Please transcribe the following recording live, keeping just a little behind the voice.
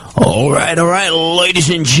All right,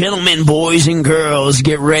 ladies and gentlemen, boys and girls,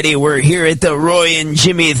 get ready. We're here at the Roy and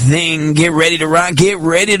Jimmy thing. Get ready to rock, get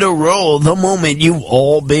ready to roll. The moment you've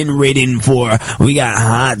all been waiting for. We got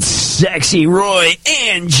hot, sexy Roy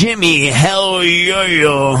and Jimmy. Hell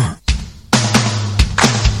yo.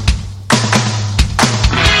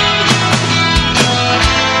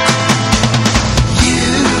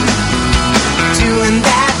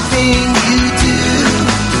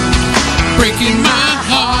 Breaking my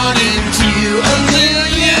heart into a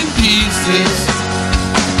million pieces,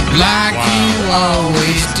 like you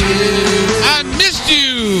always do. I missed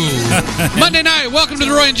you. Monday night, welcome to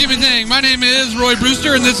the Roy and Jimmy thing. My name is Roy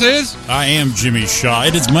Brewster, and this is... I am Jimmy Shaw.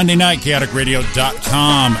 It is Monday night,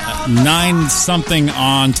 chaoticradio.com, 9-something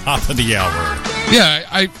on top of the hour. Yeah,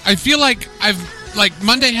 I feel like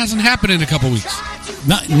Monday hasn't happened in a couple weeks.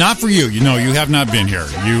 Not for you. You know, you have not been here.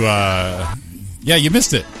 You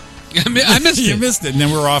missed it. I missed it. You missed it, and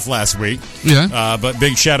then we were off last week. Yeah. But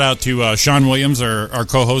big shout out to Sean Williams, our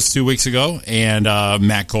co-host 2 weeks ago, and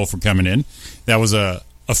Matt Cole for coming in. That was a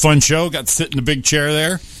fun show. Got to sit in the big chair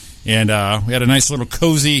there, and we had a nice little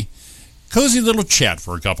cozy little chat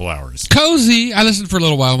for a couple hours. Cozy. I listened for a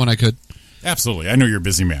little while when I could. Absolutely. I know you're a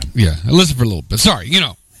busy man. Yeah, I listened for a little bit. Sorry,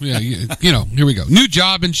 Yeah, here we go. New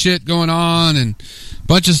job and shit going on, and a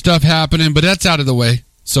bunch of stuff happening, but that's out of the way.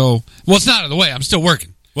 So, well, it's not out of the way. I'm still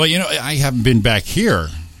working. Well, I haven't been back here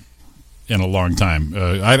in a long time.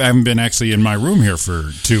 I haven't been actually in my room here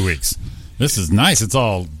for 2 weeks. This is nice. It's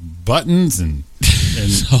all buttons and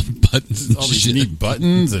all buttons and all these shit. neat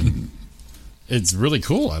buttons, and it's really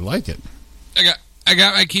cool. I like it. I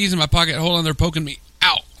got my keys in my pocket. Hold on, they're poking me.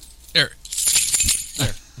 Ow. There.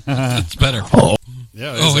 That's better. Oh,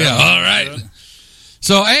 yeah. All right.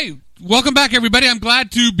 So, hey, welcome back, everybody. I'm glad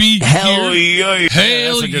to be here. Hell yeah.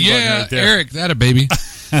 Hell yeah. Right there. Eric, that a baby.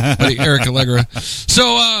 Buddy, Eric Allegra.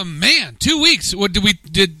 So, man, 2 weeks. What we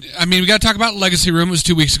got to talk about Legacy Room. It was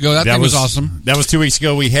 2 weeks ago. That thing was awesome. That was 2 weeks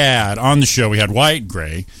ago. We had, on the show, we had Wyatt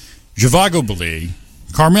Gray, Zhivago Bali,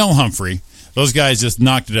 Carmel Humphrey. Those guys just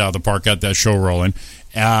knocked it out of the park, got that show rolling.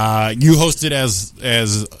 You hosted as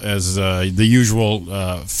the usual,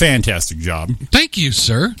 fantastic job. Thank you,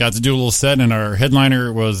 sir. Got to do a little set, and our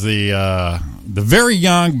headliner was the very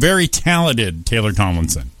young, very talented Taylor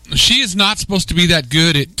Tomlinson. She is not supposed to be that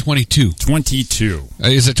good at 22. 22.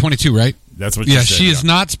 Is it 22, right? That's what you said. She is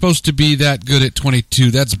not supposed to be that good at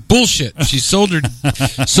 22. That's bullshit. She sold to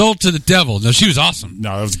the devil. No, she was awesome.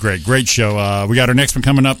 No, it was great. Great show. We got our next one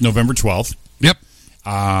coming up November 12th. Yep.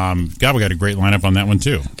 God, we got a great lineup on that one,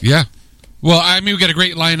 too. Yeah. Well, we got a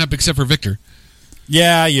great lineup except for Victor.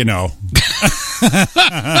 Yeah, you know.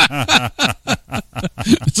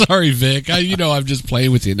 Sorry, Vic. I'm just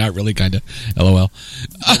playing with you. Not really, kind of. LOL.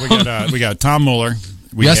 We got Tom Mueller.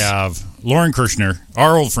 We have Lauren Kirshner,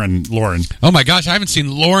 our old friend Lauren. Oh, my gosh. I haven't seen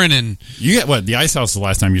Lauren in... You get what? The Ice House the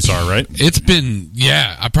last time you saw her, right? It's been,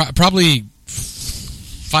 probably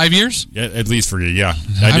 5 years? Yeah, at least for you, yeah.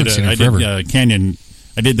 I did Canyon...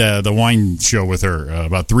 I did the wine show with her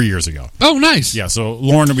about 3 years ago. Oh, nice. Yeah, so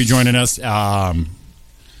Lauren will be joining us.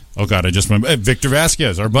 Oh, God, I just went... Victor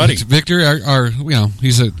Vasquez, our buddy. Victor,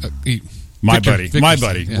 he's my Victor, buddy. My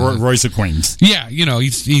buddy. Yeah. Roy's acquaintance. Yeah,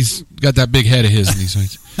 he's got that big head of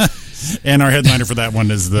his. And our headliner for that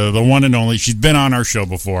one is the one and only. She's been on our show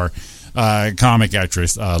before. Comic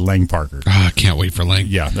actress Lang Parker. I can't wait for Lang.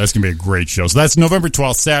 Yeah, that's going to be a great show. So that's November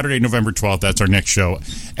 12th, Saturday, November 12th. That's our next show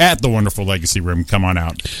at the wonderful Legacy Room. Come on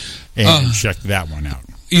out and check that one out.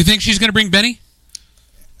 You think she's going to bring Benny?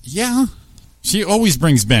 Yeah. She always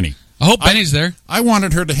brings Benny. I hope Benny's there. I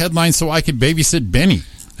wanted her to headline so I could babysit Benny.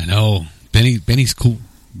 I know. Benny's cool.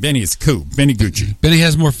 Benny is cool. Benny Gucci. Benny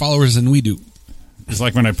has more followers than we do. It's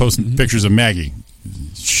like when I post pictures of Maggie.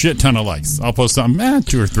 Shit ton of likes. I'll post something,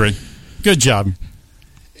 2 or 3. Good job.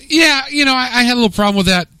 Yeah, I had a little problem with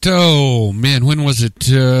that. Oh, man, when was it?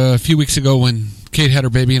 A few weeks ago when Kate had her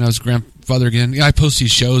baby and I was grandfather again. I post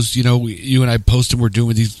these shows, you and I post them. We're doing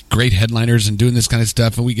with these great headliners and doing this kind of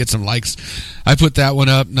stuff, and we get some likes. I put that one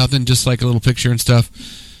up, nothing, just like a little picture and stuff.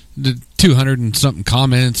 200 and something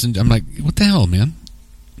comments, and I'm like, what the hell, man?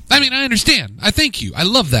 I mean, I understand. I thank you. I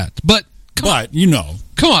love that. But come on.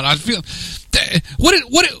 Come on. I feel...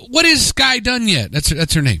 What is Sky done yet?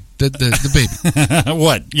 That's her name. The baby.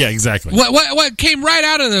 What? Yeah, exactly. What came right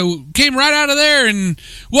out of there and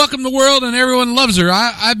welcomed the world and everyone loves her.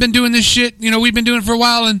 I've been doing this shit. We've been doing it for a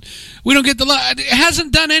while and we don't get the love. It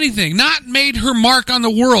hasn't done anything. Not made her mark on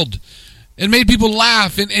the world and made people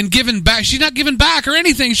laugh and given back. She's not giving back or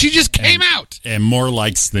anything. She just came out and more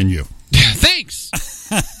likes than you. Yeah, thanks.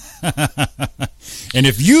 And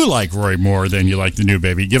if you like Roy more than you like the new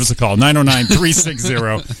baby, give us a call,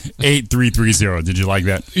 909-360-8330. Did you like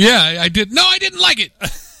that? Yeah, I did. No, I didn't like it.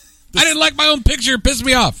 I didn't like my own picture. It pissed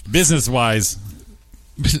me off. Business-wise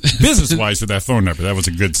for that phone number. That was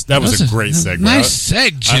a great segue. Nice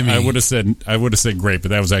seg, Jimmy. I would have said great,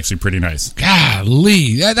 but that was actually pretty nice.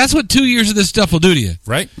 Golly. That's what 2 years of this stuff will do to you.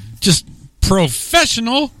 Right? Just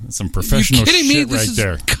professional. Some professional shit me? This right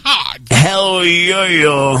there. God. Hell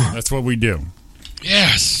yo. That's what we do.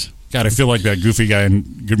 Yes. God, I feel like that goofy guy in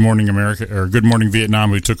Good Morning America or Good Morning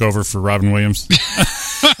Vietnam who took over for Robin Williams.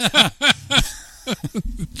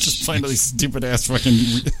 Just playing all these stupid ass fucking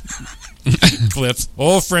clips.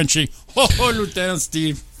 Oh, Frenchie. Oh, Lieutenant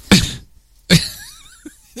Steve.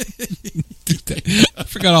 I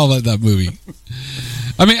forgot all about that movie.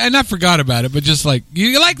 I mean, I not forgot about it, but just like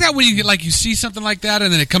you like that when you get like you see something like that,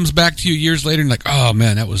 and then it comes back to you years later, and like, oh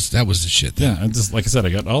man, that was the shit. Then. Yeah, just like I said, I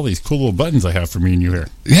got all these cool little buttons I have for me and you here.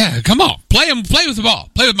 Yeah, come on, play with the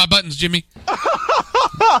ball, play with my buttons, Jimmy.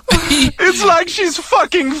 It's like she's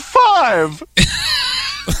fucking 5.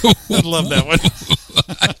 I love that one.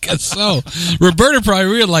 I guess so. Roberta probably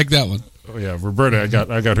really like that one. Oh yeah, Roberta, I got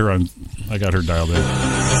her dialed in.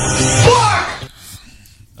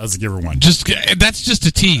 Let's give her one. That's just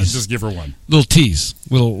a tease. Let's just give her one. Little tease.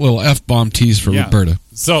 Little F-bomb tease for Roberta.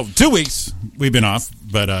 So 2 weeks we've been off,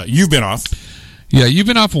 but you've been off. Yeah, you've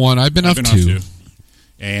been off one. I've been off two.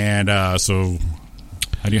 And so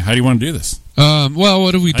how do you want to do this? Well,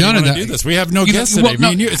 what have we done in that? Do this? We have no guests today.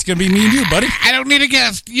 Me and you. It's going to be me and you, buddy. I don't need a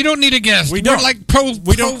guest. You don't need a guest. We're like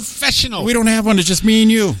professional. We don't have one. It's just me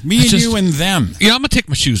and you. You and them. Yeah, I'm going to take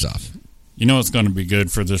my shoes off. You know what's going to be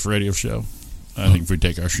good for this radio show? I think if we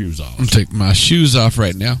take our shoes off. I'm taking my shoes off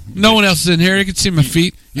right now. No one else is in here. You can see my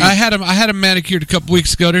feet. I had them manicured a couple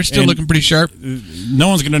weeks ago. They're still looking pretty sharp. No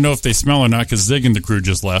one's going to know if they smell or not because Zig and the crew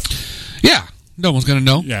just left. Yeah, no one's going to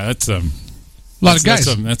know. Yeah, that's a lot of guys.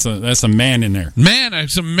 That's a man in there. Man,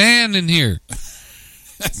 there's a man in here.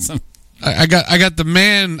 I got the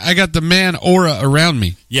man aura around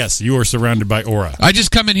me. Yes, you are surrounded by aura. I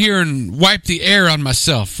just come in here and wipe the air on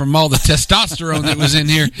myself from all the testosterone that was in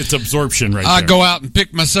here. It's absorption there. I go out and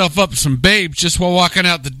pick myself up some babes just while walking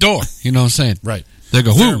out the door. You know what I'm saying? Right. They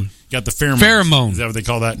go, whoo. Got the pheromone. Pheromone. Is that what they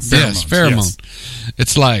call that? Pheromones. Yes, pheromone. Yes.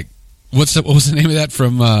 It's like, what was the name of that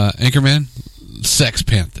from Anchorman? Sex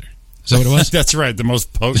Panther. Is that what it was? That's right. The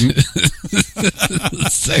most potent,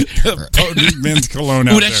 potent men's cologne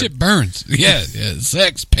out there. That shit burns. Yeah,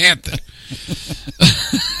 Sex Panther.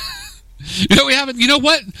 We haven't. You know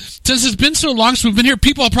what? Since it's been so long since we've been here,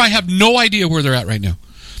 people probably have no idea where they're at right now,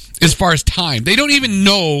 as far as time. They don't even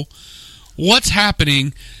know what's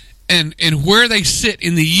happening and where they sit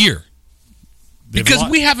in the year. Because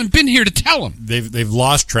we haven't been here to tell them. They've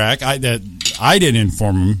lost track. I didn't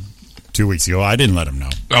inform them 2 weeks ago. I didn't let them know.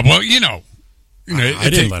 Well, I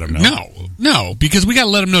didn't let them know. No, because we got to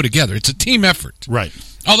let them know together. It's a team effort. Right.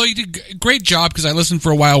 Although you did a great job because I listened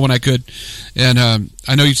for a while when I could, and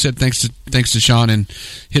I know you said thanks to Sean and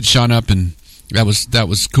hit Sean up, and that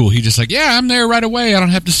was cool. He just like, yeah, I'm there right away. I don't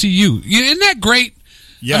have to see you. Isn't that great?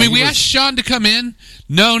 Yeah, I mean, we asked Sean to come in.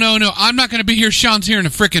 No. I'm not going to be here. Sean's here in a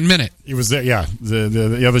freaking minute. He was there, yeah.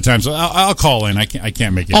 The other time, so I'll call in. I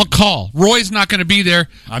can't make it. I'll call. Roy's not going to be there.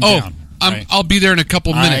 I'm down. I'll be there in a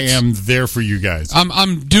couple minutes. I am there for you guys.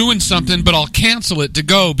 I'm doing something, but I'll cancel it to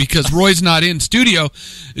go because Roy's not in studio.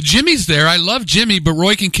 Jimmy's there. I love Jimmy, but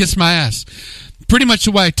Roy can kiss my ass. Pretty much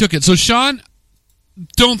the way I took it. So, Sean,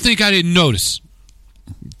 don't think I didn't notice.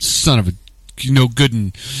 Son of a... good,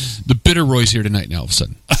 and the bitter Roy's here tonight now all of a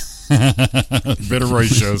sudden. Bitter Roy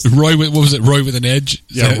shows. Roy, what was it? Roy with an edge?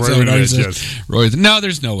 Yeah, Roy with an edge, yes. Roy, no,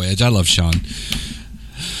 there's no edge. I love Sean.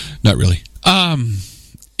 Not really.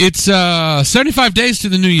 It's 75 days to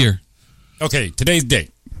the new year. Okay, today's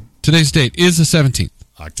date. Today's date is the 17th.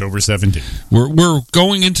 October 17th. We're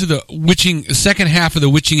going into the second half of the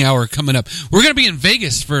witching hour coming up. We're going to be in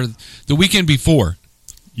Vegas for the weekend before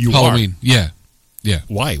Halloween. Are? Yeah.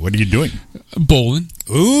 Why? What are you doing? Bowling.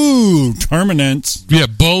 Ooh, Terminance. Yeah,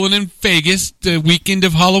 bowling in Vegas the weekend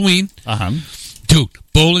of Halloween. Uh-huh. Dude,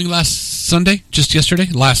 bowling last Sunday? Just yesterday?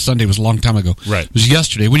 Last Sunday was a long time ago. Right. It was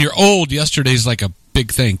yesterday. When you're old, yesterday's like a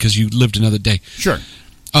big thing because you lived another day. Sure.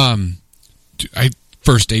 I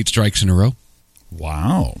first 8 strikes in a row.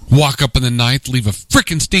 Wow. Walk up in the 9th, leave a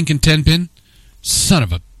frickin' stinking 10-pin. Son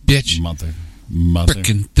of a bitch. Mother.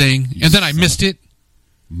 Frickin' thing. And then I missed it.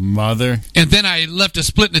 Mother. And then I left a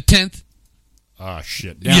split in the 10th. Oh,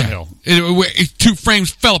 shit. Downhill. Yeah. 2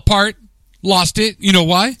 frames fell apart. Lost it. You know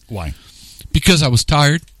why? Why? Because I was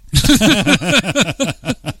tired.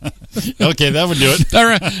 Okay, that would do it.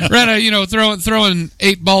 Rather, throwing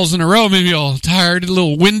 8 balls in a row, maybe all tired, a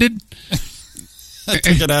little winded.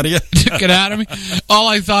 Took it out of you. Took it out of me. All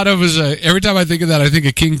I thought of was every time I think of that, I think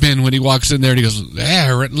of Kingpin when he walks in there and he goes,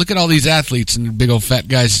 look at all these athletes and big old fat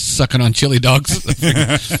guys sucking on chili dogs.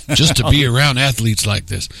 Just to be around athletes like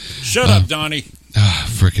this. Shut up, Donnie.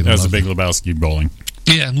 Freaking That was a Big Lebowski bowling.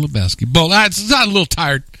 Yeah, Lebowski. Bowl. It's not a little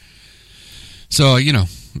tired. So,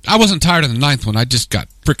 I wasn't tired of the 9th one. I just got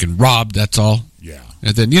freaking robbed, that's all. Yeah.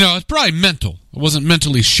 And then, it's probably mental. I wasn't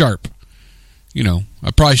mentally sharp.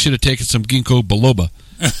 I probably should have taken some ginkgo biloba.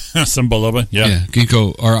 Some biloba, yeah. Yeah,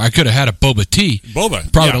 ginkgo, or I could have had a boba tea.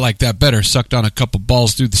 Boba, probably would have liked that better. Sucked on a couple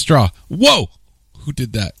balls through the straw. Whoa, who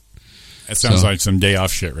did that? That sounds like some day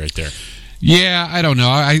off shit right there. Yeah, I don't know.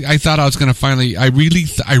 I thought I was going to finally. I really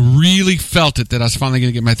felt it that I was finally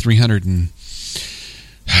going to get my 300 and.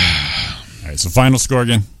 All right, so final score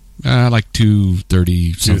again. Like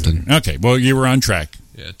 230 something. Okay, well you were on track.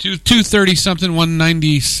 Yeah, 230 something,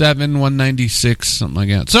 197, 196, something like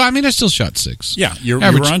that. So I mean, I still shot 6. Yeah, you were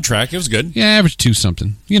on track. It was good. Yeah, average 2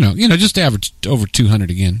 something. Just average over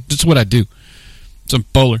 200 again. That's what I do. Some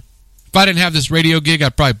bowler. If I didn't have this radio gig,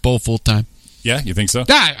 I'd probably bowl full time. Yeah, you think so?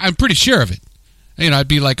 Yeah, I'm pretty sure of it. I'd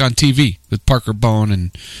be like on TV with Parker Bone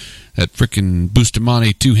and that freaking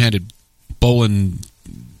Bustamante 2-handed bowling.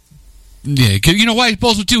 Yeah, you know why he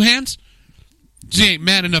bowls with 2 hands? He ain't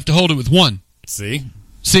man enough to hold it with 1. See?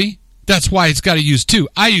 That's why he's got to use 2.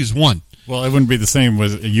 I use 1. Well, it wouldn't be the same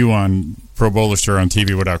with you on Pro Bowler Star on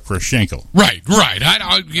TV without Chris Schenkel. Right.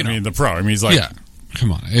 I mean, the pro. I mean, he's like... Yeah,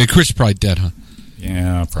 come on. Chris is probably dead, huh?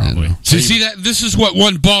 Yeah, probably. So you see that? This is what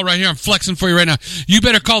one ball right here. I'm flexing for you right now. You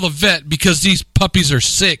better call the vet because these puppies are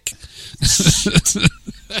sick.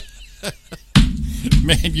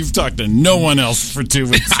 Man, you've talked to no one else for 2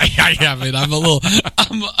 weeks. I haven't. I'm a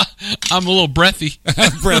little breathy.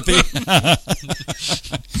 Breathy.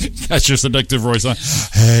 That's your seductive voice, huh?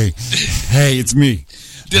 Hey, it's me.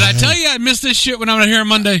 Did I tell you I missed this shit when I was here on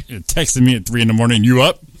Monday? You're texting me at 3 a.m. You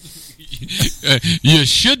up? You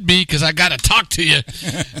should be, because I got to talk to you.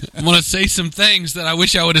 I want to say some things that I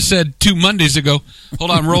wish I would have said 2 Mondays ago.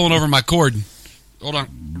 Hold on, I'm rolling over my cord. Hold on,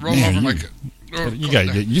 rolling over my cord. You got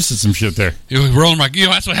to get used to some shit there. Rolling my,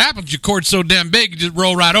 that's what happens. Your cord's so damn big, you just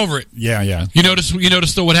roll right over it. Yeah. You notice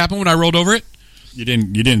what happened when I rolled over it? You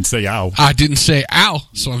didn't say ow. I didn't say ow,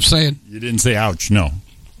 so I'm saying. You didn't say ouch, no.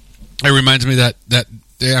 It reminds me that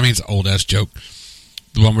it's an old ass joke.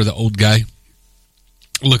 The one where the old guy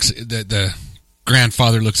the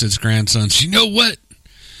grandfather looks at his grandson. You know what?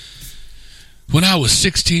 When I was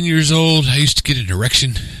 16 years old, I used to get an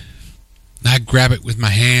erection. I'd grab it with my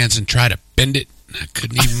hands and try to bend it. I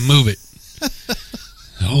couldn't even move it.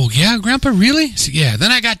 Oh, yeah, Grandpa, really? So, yeah,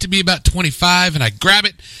 then I got to be about 25, and I'd grab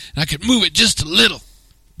it, and I could move it just a little.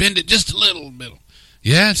 Bend it just a little bit.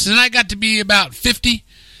 Yeah, so then I got to be about 50,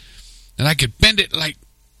 and I could bend it like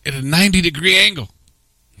at a 90-degree angle.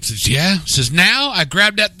 He says, yeah. He says, now I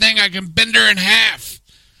grab that thing, I can bend her in half.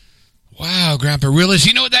 Wow, Grandpa, really? So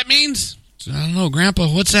you know what that means? So, I don't know, Grandpa,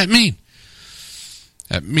 what's that mean?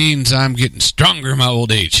 That means I'm getting stronger in my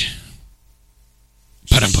old age.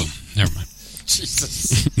 Ba-dum-boom. Never mind.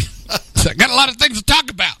 Jesus. I got a lot of things to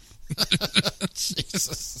talk about.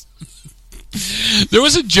 Jesus. There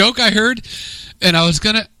was a joke I heard, and I was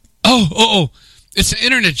going to... Oh. It's an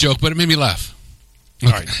internet joke, but it made me laugh.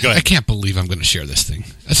 Okay. All right, go ahead. I can't believe I'm going to share this thing.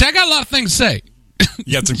 I got a lot of things to say.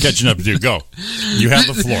 You got some catching up to do. Go. You have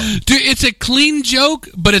the floor. Dude, it's a clean joke,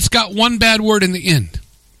 but it's got one bad word in the end.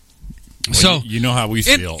 Well, so you know how we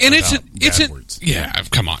feel and about bad words. Yeah,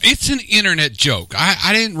 come on. It's an internet joke.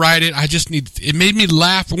 I didn't write it. It made me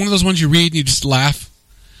laugh. One of those ones you read and you just laugh.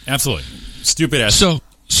 Absolutely. Stupid ass.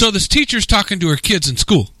 So this teacher's talking to her kids in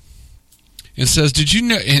school and says, "Did you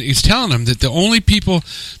know?" And he's telling them that the only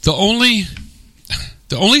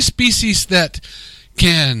species that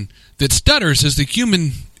stutters is a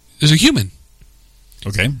human.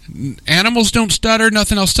 Okay. Animals don't stutter.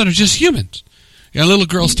 Nothing else stutters. Just humans. And a little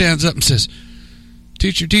girl stands up and says,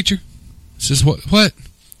 Teacher. Says, what?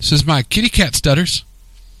 Says, my kitty cat stutters.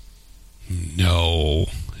 No.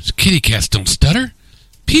 Kitty cats don't stutter.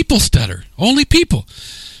 People stutter. Only people.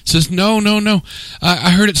 Says, no. I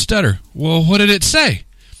heard it stutter. Well, what did it say?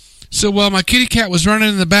 So, well, my kitty cat was running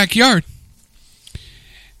in the backyard,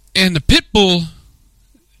 and the pit bull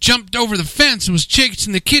jumped over the fence and was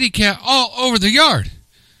chasing the kitty cat all over the yard.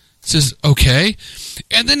 Says, okay.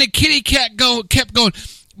 And then the kitty cat kept going,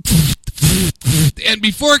 and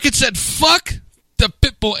before it could said fuck, the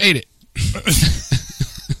pit bull ate it.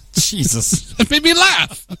 Jesus. That made me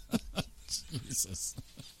laugh. Jesus.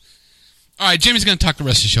 All right, Jimmy's going to talk the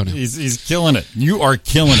rest of the show now. He's killing it. You are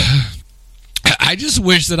killing it. I just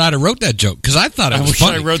wish that I'd have wrote that joke because I thought it was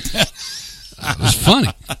funny. I wrote that. It was funny.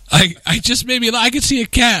 I just maybe I could see a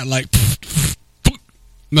cat like.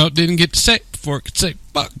 No, didn't get to say it before it could say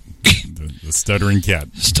fuck. The stuttering cat.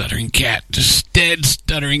 Stuttering cat. Just dead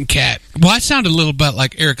stuttering cat. Well, I sounded a little bit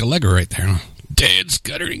like Eric Allegra right there. Huh? Dead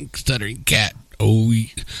stuttering cat. Oh,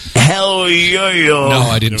 hell yeah. No,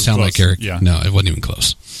 I didn't sound close. like Eric. Yeah. No, it wasn't even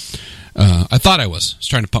close. I thought I was. I was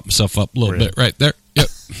trying to pump myself up a little bit right there. Yep.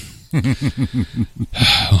 A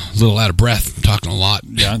little out of breath. I'm talking a lot.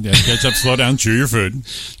 Yeah, catch up, slow down, chew your food.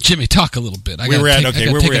 Jimmy, talk a little bit. We were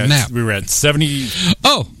at 70.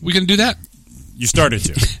 Oh, we going to do that? You started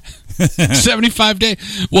to. 75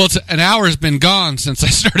 days. Well, an hour has been gone since I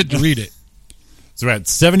started to read it. So we're at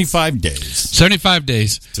 75 days. 75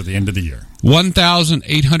 days. To the end of the year.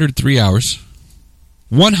 1,803 hours.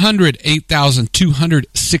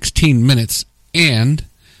 108,216 minutes. And,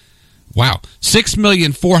 wow,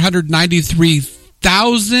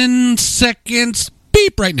 6,493,000 seconds.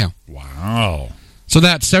 Beep right now. Wow. So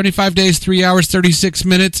that's 75 days, 3 hours, 36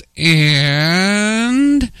 minutes,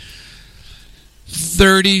 and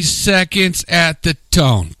 30 seconds at the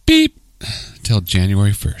tone. Beep. Till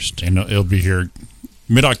January 1st. And it'll be here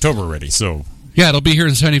mid-October already, so... Yeah, it'll be here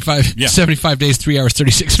in 75 days, 3 hours,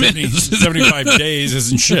 36 minutes. 75 days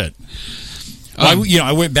isn't shit.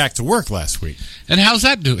 I went back to work last week. And how's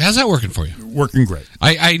that working for you? Working great.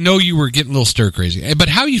 I know you were getting a little stir crazy, but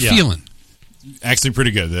how are you feeling? Actually,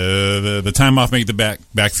 pretty good. The time off made the back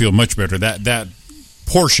feel much better. That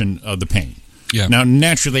portion of the pain. Yeah. Now,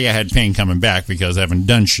 naturally, I had pain coming back because I haven't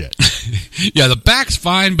done shit. Yeah, the back's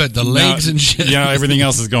fine, but the legs and shit. Yeah, everything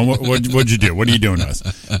else is going, what'd you do? What are you doing to us?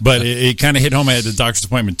 But it kind of hit home. I had the doctor's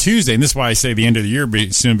appointment Tuesday, and this is why I say the end of the year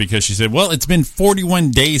soon, because she said, well, it's been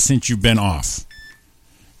 41 days since you've been off.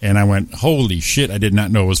 And I went, holy shit, I did not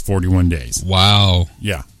know it was 41 days. Wow.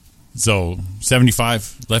 Yeah. So,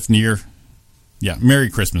 75 left in the year. Yeah, Merry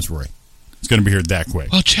Christmas, Roy. It's going to be here that quick.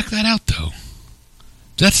 Well, check that out, though.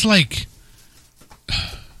 That's like...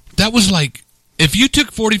 That was like... If you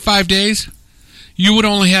took 45 days, you would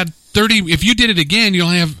only had 30... If you did it again, you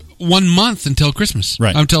only have 1 month until Christmas.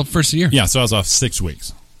 Right. Until first of the year. Yeah, so I was off 6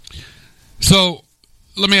 weeks. So,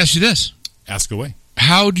 let me ask you this. Ask away.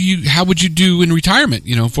 How would you do in retirement?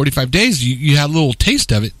 45 days, you had a little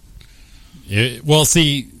taste of it. Well,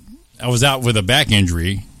 see, I was out with a back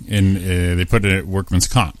injury, and they put it at workman's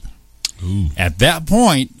comp. Ooh. At that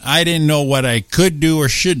point, I didn't know what I could do or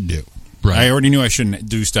should do. Right. I already knew I shouldn't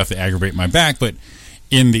do stuff that aggravate my back, but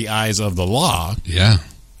in the eyes of the law,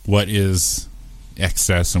 what is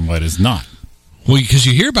excess and what is not? Well, because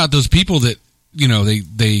you hear about those people that,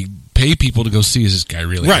 they pay people to go see, is this guy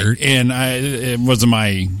really hurt? And it wasn't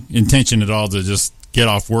my intention at all to just get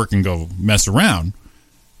off work and go mess around.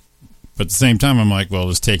 But at the same time, I'm like, well,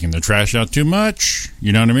 is taking the trash out too much?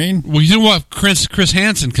 You know what I mean? Well, you know what? Chris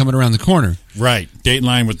Hansen coming around the corner. Right.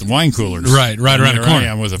 Dateline with the wine coolers. Right around the corner. I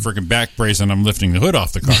am with a freaking back brace, and I'm lifting the hood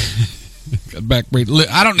off the car. Back brace.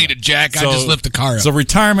 I don't need a jack. I just lift the car up. So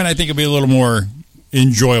retirement, I think, will be a little more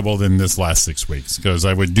enjoyable than this last 6 weeks, because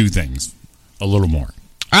I would do things a little more.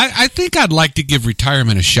 I think I'd like to give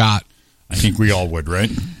retirement a shot. I think we all would,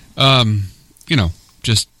 right?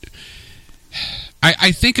 Just...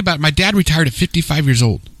 I think about it. My dad retired at 55 years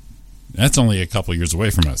old. That's only a couple years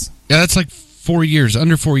away from us. Yeah, that's like 4 years,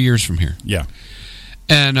 under 4 years from here. Yeah.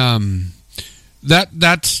 And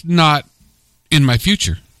that's not in my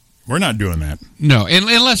future. We're not doing that. No,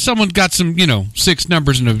 unless someone got some, 6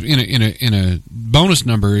 numbers in a bonus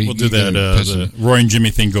number. We'll do that the Roy and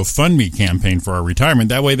Jimmy Thing GoFundMe campaign for our retirement.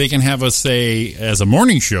 That way they can have us say as a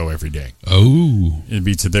morning show every day. Oh, it'd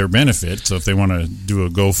be to their benefit. So if they want to do a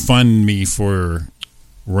GoFundMe for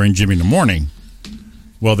Roy and Jimmy in the morning,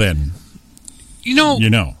 well then,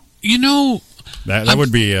 that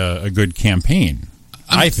would be a good campaign.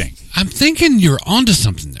 I think. I'm thinking you're onto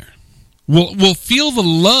something there. We'll feel the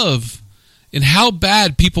love in how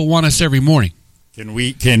bad people want us every morning. Can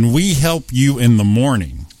we help you in the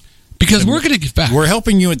morning? Because we're going to give back. We're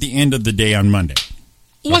helping you at the end of the day on Monday.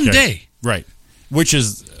 One day. Right. Which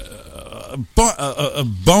is a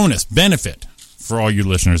bonus benefit for all you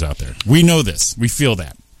listeners out there. We know this. We feel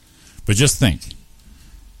that. But just think.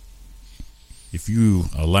 If you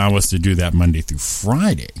allow us to do that Monday through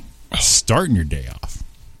Friday, starting your day off.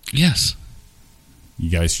 Yes. You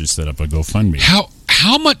guys should set up a GoFundMe.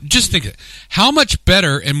 How much? Just think of it. How much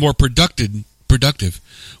better and more productive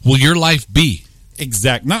will your life be?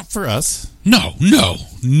 Not for us. No.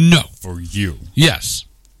 For you. Yes.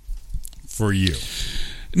 For you.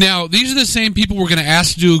 Now, these are the same people we're going to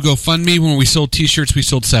ask to do a GoFundMe when we sold T-shirts. We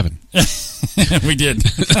sold 7. We did.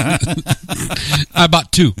 I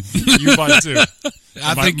bought 2. You bought 2.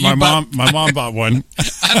 I think my mom bought 1.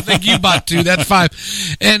 I think you bought 2. That's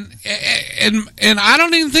 5. And I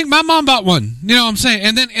don't even think my mom bought 1. You know what I'm saying?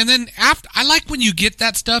 And then after, I like when you get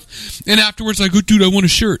that stuff, and afterwards, like, oh, dude, I want a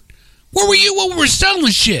shirt. Where were you when we were selling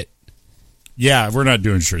shit? Yeah, we're not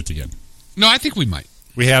doing shirts again. No, I think we might.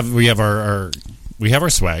 We have our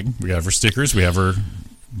swag. We have our stickers. We have our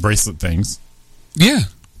bracelet things. Yeah.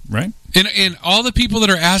 Right? And all the people that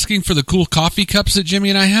are asking for the cool coffee cups that Jimmy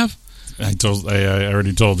and I have. I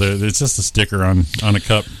already told it's just a sticker on a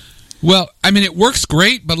cup. Well, I mean, it works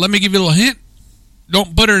great, but let me give you a little hint.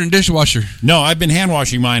 Don't put it in a dishwasher. No, I've been hand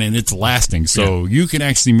washing mine and it's lasting. So you can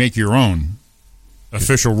actually make your own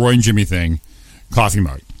official Roy and Jimmy thing coffee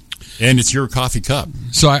mug. And it's your coffee cup.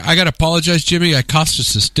 So I got to apologize, Jimmy. I cost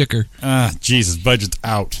us a sticker. Jesus, budget's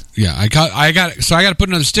out. Yeah, I got to put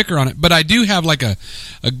another sticker on it. But I do have like a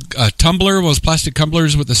tumbler, one of those plastic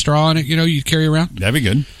tumblers with the straw in it. You know, you carry around. That'd be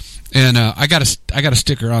good. And I got a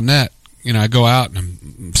sticker on that. You know, I go out and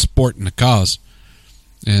I'm sporting the cause,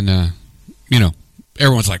 and you know,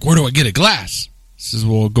 everyone's like, "Where do I get a glass?" I says,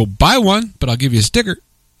 "Well, go buy one, but I'll give you a sticker.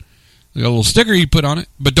 Got a little sticker you put on it,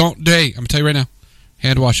 but don't. Hey, I'm gonna tell you right now,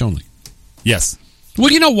 hand wash only." Yes.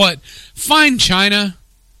 Well, you know what? Fine china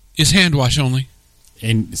is hand wash only.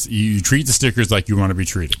 And you treat the stickers like you want to be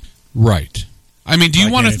treated. Right. I mean, do you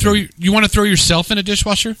Like want to anything. throw yourself in a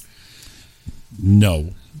dishwasher?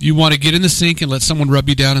 No. You want to get in the sink and let someone rub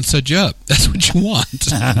you down and set you up. That's what you want.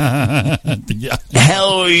 Yeah.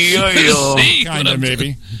 Hell yeah. See, Kind of,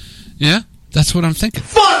 maybe. Yeah, that's what I'm thinking.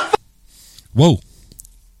 Fuck! Whoa.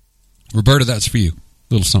 Roberta, that's for you.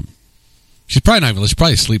 Little something. She's probably not even, she's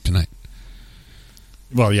probably asleep tonight.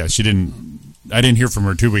 Well, yeah, she didn't. I didn't hear from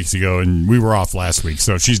her 2 weeks ago, and we were off last week,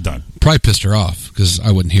 so she's done. Probably pissed her off because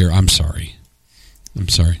I wouldn't hear. I'm sorry. I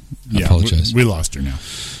apologize. We lost her now.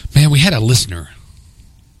 Man, we had a listener.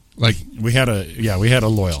 Like we had a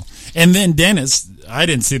loyal. And then Dennis, I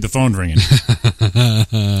didn't see the phone ringing.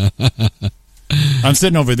 I'm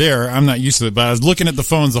sitting over there. I'm not used to it, but I was looking at the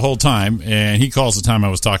phones the whole time, and he calls the time I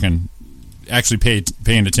was talking, actually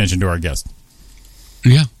paying attention to our guest.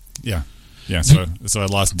 Yeah. Yeah. Yeah, so I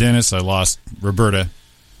lost Dennis, I lost Roberta,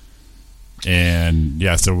 and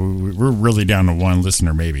yeah, so we're really down to one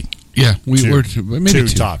listener, maybe. Yeah, we're maybe two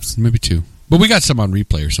tops. Maybe 2. But we got some on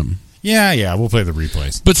replay or something. Yeah, we'll play the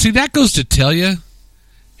replays. But see, that goes to tell you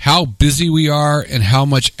how busy we are and how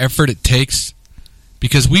much effort it takes,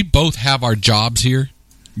 because we both have our jobs here.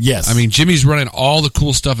 Yes. I mean, Jimmy's running all the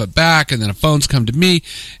cool stuff at back, and then the phones come to me,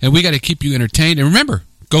 and we got to keep you entertained. And remember,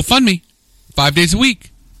 GoFundMe, 5 days a week.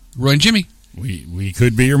 Roy and Jimmy. We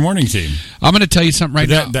could be your morning team. I'm going to tell you something right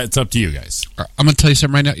now. That's up to you guys. I'm going to tell you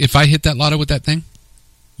something right now. If I hit that lotto with that thing,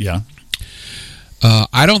 yeah,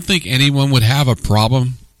 I don't think anyone would have a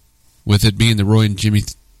problem with it being the Roy and Jimmy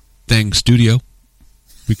thing studio,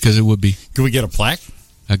 because it would be. Could we get a plaque?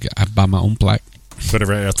 I buy my own plaque. Put it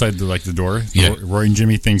right outside the door. Yeah. Roy and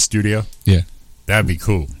Jimmy thing studio. Yeah, that'd be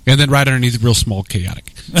cool. And then right underneath, real small,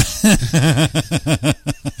 chaotic.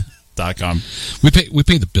 .com. We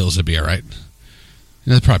pay the bills. It'd be all right.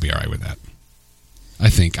 That'd probably be all right with that. I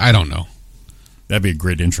think. I don't know. That'd be a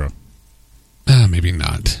great intro. Maybe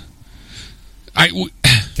not.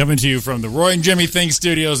 Coming to you from the Roy and Jimmy Thing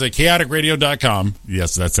Studios at chaoticradio.com.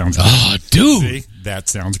 Yes, that sounds great. Oh, dude. See? That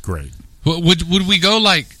sounds great. Would we go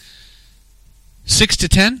like 6 to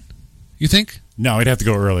 10, you think? No, I'd have to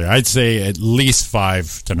go earlier. I'd say at least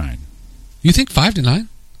 5 to 9. You think 5 to 9?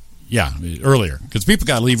 Yeah, earlier. Because people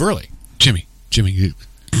got to leave early. Jimmy, you,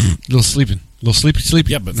 little sleepy.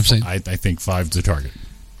 Yeah, but I'm saying. I think 5's the target.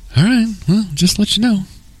 All right. Well, just let you know.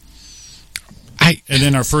 And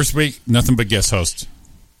then our first week, nothing but guest hosts.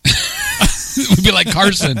 We'd be like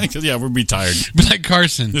Carson. Yeah, we'd be tired. Be like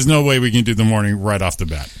Carson. There's no way we can do the morning right off the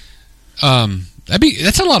bat.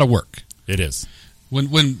 That's a lot of work. It is. When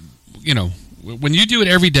you do it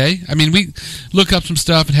every day, I mean, we look up some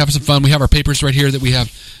stuff and have some fun. We have our papers right here that we have,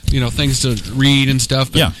 things to read and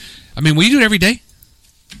stuff. But, yeah. I mean, we do it every day.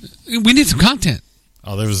 We need some content.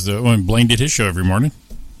 Oh, there was when Blaine did his show every morning.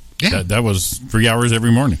 Yeah. That was 3 hours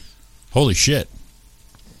every morning. Holy shit.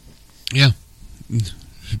 Yeah.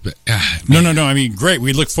 But, no. I mean, great.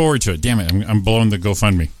 We look forward to it. Damn it. I'm blowing the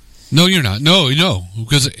GoFundMe. No, you're not. No.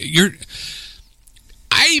 Because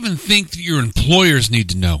I even think that your employers need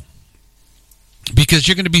to know. Because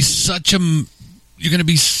you're going to be such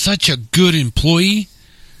a good employee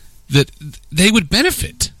that they would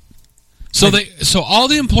benefit. So all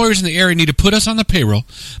the employers in the area need to put us on the payroll,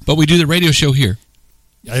 but we do the radio show here.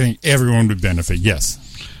 I think everyone would benefit. Yes.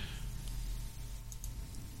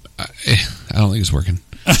 I don't think it's working.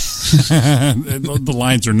 The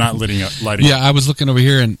lines are not lighting up. Yeah, I was looking over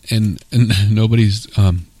here and nobody's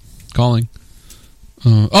calling.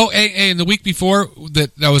 And the week before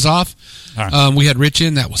that was off, we had Rich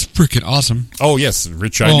in. That was freaking awesome. Oh, yes.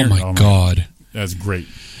 Rich Scheidner. Oh, my God. That's great.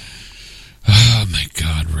 Oh, my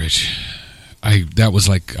God, Rich. That was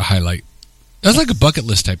like a highlight. That was like a bucket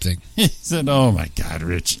list type thing. He said, oh, my God,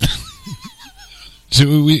 Rich.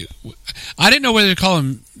 So I didn't know whether to call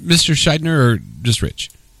him Mr. Scheidner or just Rich.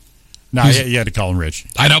 No, you had to call him Rich.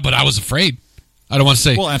 I know, but I was afraid. I don't want to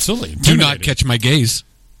say, well, absolutely. Do not catch my gaze.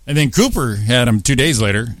 And then Cooper had him 2 days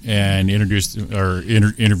later and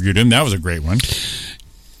interviewed him. That was a great one.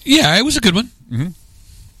 Yeah, it was a good one. Mm-hmm.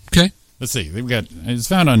 Okay. Let's see. It's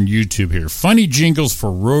found on YouTube here. Funny jingles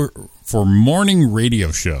for morning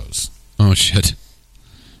radio shows. Oh, shit.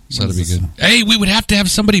 So that'll be good. Hey, we would have to have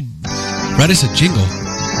somebody write us a jingle.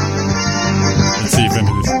 Let's see if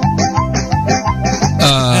into this.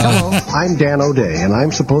 Hello, I'm Dan O'Day, and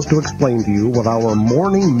I'm supposed to explain to you what our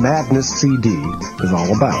Morning Madness CD is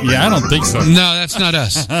all about. Yeah, I don't think so. No, that's not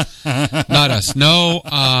us. Not us. No,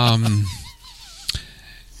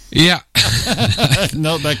 yeah.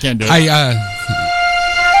 No, that can't do it.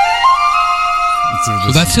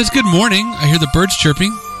 So that says good morning. I hear the birds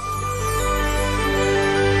chirping.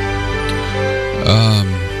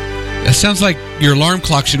 That sounds like your alarm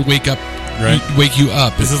clock should wake you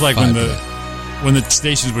up. This is like when the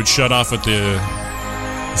stations would shut off with the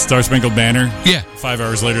Star Spangled Banner. Yeah. 5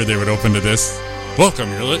 hours later, they would open to this.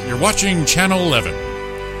 Welcome, you're watching Channel 11.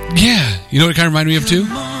 Yeah. You know what it kind of reminded me of, too?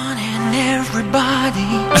 Good morning, everybody.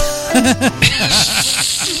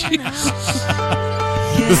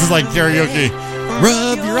 This is like karaoke.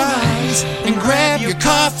 Rub your eyes and grab your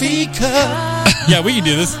coffee cup. Yeah, we can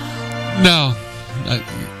do this. No.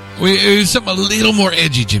 It was something a little more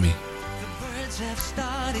edgy, Jimmy.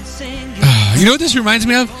 You know what this reminds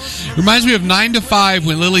me of? It reminds me of 9 to 5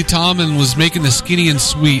 when Lily Tomlin was making the Skinny and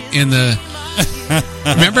Sweet in the...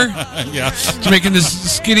 Remember? Yeah. She's making this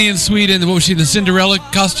Skinny and Sweet in the Cinderella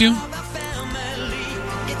costume?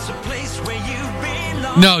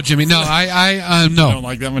 No, Jimmy. No, no. You don't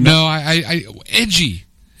like that one? No, edgy.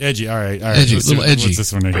 Edgy, all right. Edgy, a little edgy. What's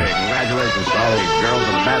this one right here? Congratulations to all these girls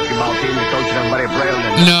on the basketball team that coaching everybody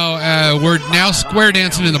brilliant. No, we're now square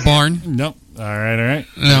dancing in the barn. Nope. All right.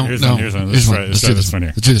 No, Here's no. one. Let's Let's try do this one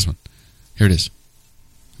here. Let's do this one. Here it is.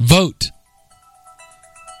 Vote.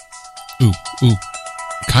 Ooh.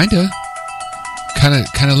 Kinda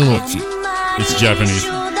little. It's Japanese.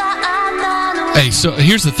 Hey, so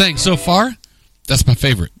here's the thing. So far, that's my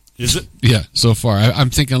favorite. Is it? Yeah, so far. I'm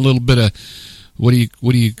thinking a little bit of what do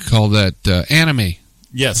you call that? Anime.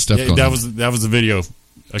 Yes, stuff going on. that was the video.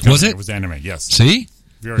 Was it? It was anime. Yes. See,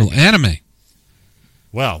 little anime.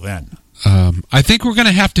 Well, then. I think we're going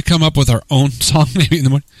to have to come up with our own song maybe in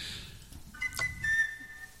the morning.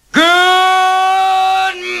 Good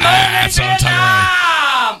morning, that's what I'm talking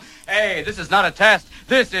about. Hey, this is not a test.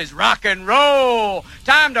 This is rock and roll.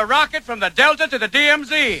 Time to rock it from the Delta to the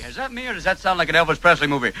DMZ. Is that me or does that sound like an Elvis Presley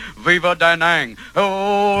movie? Viva Da Nang.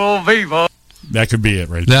 Oh, Viva. That could be it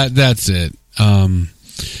right there. That's it. And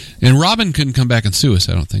Robin couldn't come back and sue us,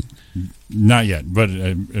 I don't think. Not yet, but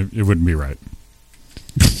it wouldn't be right.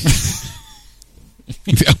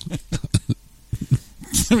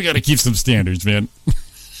 We got to keep some standards, man.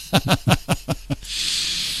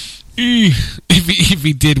 If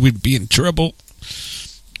he did, we'd be in trouble.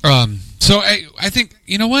 So I think,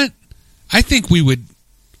 you know what? I think we would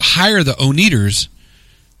hire the Oneaters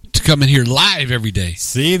to come in here live every day.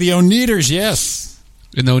 See, the Oneaters, yes.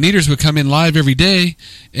 And the Oneaters would come in live every day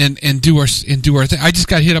and do our thing. I just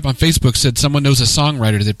got hit up on Facebook, said someone knows a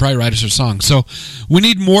songwriter. They'd probably write us a song. So we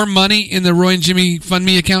need more money in the Roy and Jimmy Fund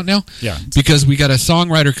Me account now. Yeah. Because we got a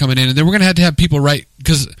songwriter coming in, and then we're going to have people write.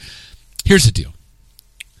 Because here's the deal.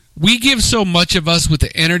 We give so much of us with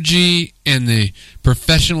the energy and the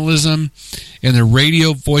professionalism and the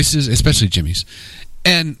radio voices, especially Jimmy's.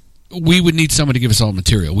 And we would need someone to give us all the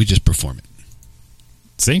material. We just perform it.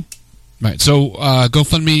 See? Right. So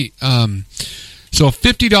GoFundMe. So a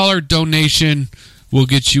 $50 donation will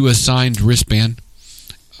get you a signed wristband.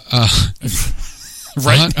 Right.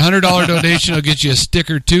 $100 donation will get you a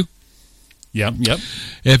sticker too. Yep.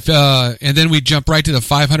 If and then we jump right to the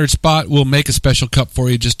 500 spot. We'll make a special cup for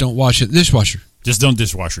you. Just don't wash it in the dishwasher. Just don't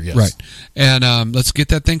dishwasher. Yes. Right. And let's get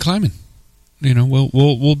that thing climbing. You know,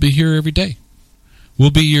 we'll be here every day.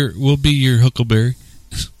 We'll be your huckleberry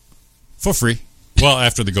for free. Well,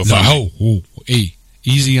 after the GoFundMe. No, hey,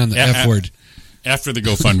 easy on the F word. After the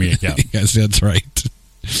GoFundMe account. Yes, that's right.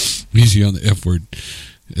 Easy on the F word.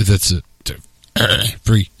 That's it.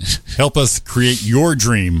 Free. Help us create your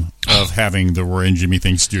dream of of having the Roy and Jimmy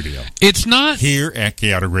Thing studio. It's not here at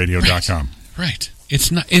chaoticradio.com. Right.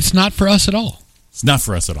 It's not for us at all. It's not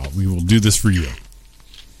for us at all. We will do this for you.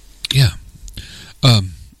 Yeah.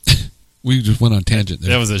 We just went on tangent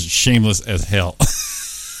there. That was as shameless as hell.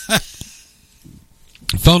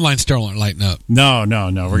 Phone lines still aren't lighting up. No.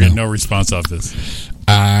 We're getting no response off this.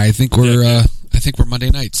 I think we're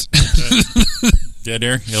Monday nights. Dead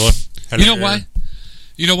air. Hello. You know why?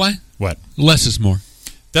 You know why? What? Less is more.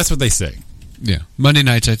 That's what they say. Yeah. Monday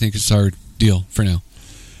nights, I think, is our deal for now.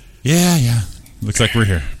 Yeah. Looks like we're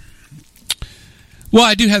here. Well,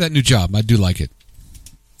 I do have that new job. I do like it.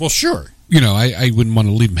 Well, sure. You know, I wouldn't want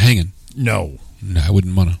to leave them hanging. No, I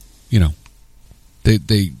wouldn't want to. You know, they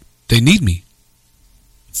need me.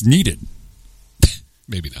 It's needed.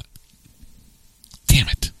 Maybe not. Damn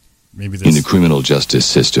it. Maybe this. In the criminal justice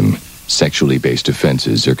system, sexually based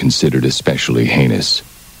offenses are considered especially heinous.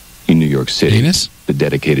 In New York City, Heinous? the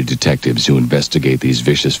dedicated detectives who investigate these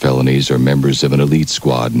vicious felonies are members of an elite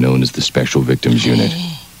squad known as the Special Victims Unit.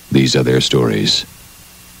 These are their stories.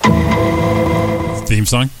 Theme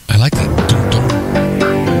song? I like that.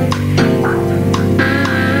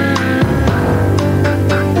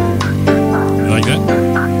 You like that?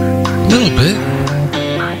 A little bit.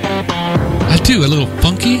 I do. A little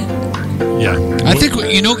funky. Yeah. I think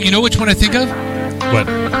you know which one I think of. What?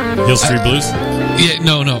 Hill Street Blues? Yeah,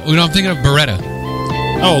 no. I'm thinking of Beretta.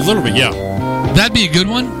 Oh, a little bit, yeah. That'd be a good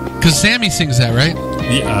one because Sammy sings that, right?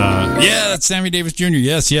 Yeah, that's Sammy Davis Jr.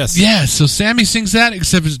 Yes. Yeah. So Sammy sings that,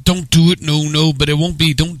 except it's "Don't do it, no," but it won't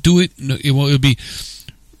be "Don't do it." No, it'll be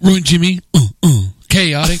 "Roy and Jimmy,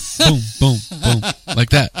 chaotic, boom, boom, boom,"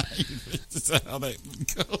 like that. Is that how that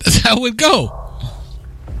goes? That's how it would go.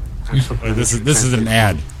 This is an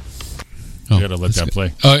ad. You gotta let that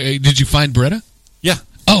play. Did you find Beretta? Yeah.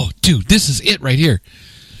 Oh, dude, this is it right here.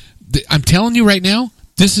 I'm telling you right now,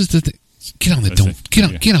 this is the thing. Get on the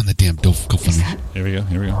get on the damn GoFundMe. Here we go.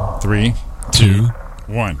 3, 2,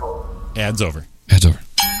 1. Ad's over. Ad's over.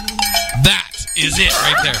 That is it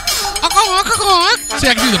right there. See,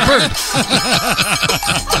 I can do the bird.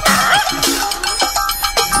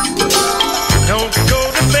 Don't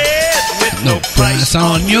go to bed with No price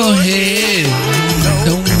on your head.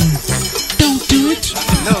 Don't do it.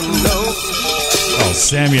 Oh,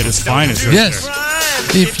 Sammy at his finest. Right Yes.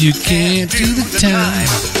 there. If you can't do the time,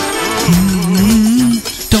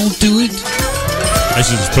 don't do it. I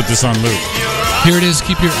should just put this on loop. Here it is.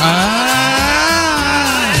 Keep your eye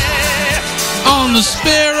on the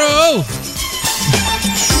sparrow.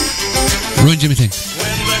 Ruin Jimmy thing.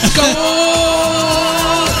 Go.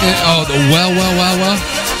 Oh, the well.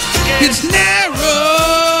 It's narrow.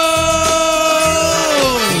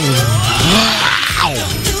 Wow.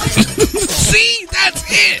 See, that's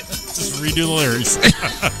it. Just redo the lyrics.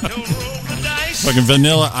 Fucking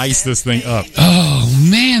Vanilla Ice this thing up. Oh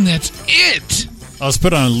man, that's it. I'll just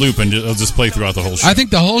put it on a loop and it'll just play throughout the whole show. I think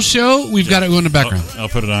the whole show we've got it in the background. I'll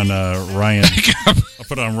put it on Ryan. I'll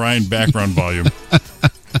put it on Ryan background volume.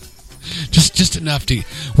 Just enough to.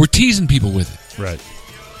 We're teasing people with it. Right.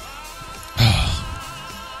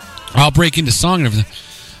 I'll break into song and everything.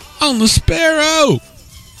 On the sparrow.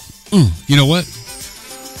 You know what?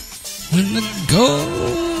 When the go.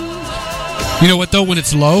 You know what though? When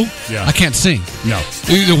it's low, yeah. I can't sing. No.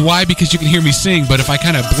 Why? Because you can hear me sing. But if I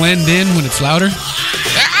kind of blend in when it's louder,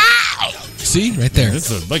 see right there. This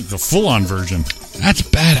is like the full-on version. That's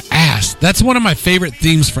badass. That's one of my favorite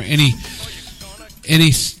themes for any.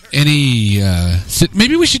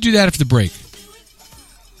 Maybe we should do that after the break.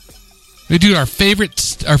 We do our favorite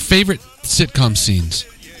sitcom scenes.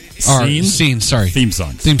 Scenes, sorry. Theme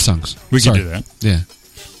songs. We can do that. Yeah.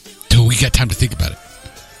 Dude, we got time to think about it.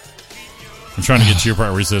 I'm trying to get to your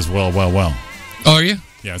part where he says, well. Oh, are you?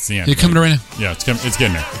 Yeah, it's the end. You're coming to right now? Yeah, it's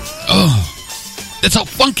getting there. Oh, that's all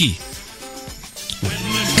funky.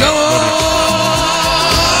 Go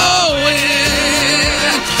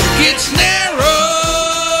it's narrow.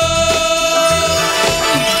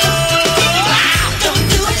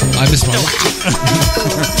 I missed my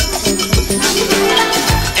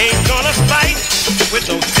Ain't gonna fight with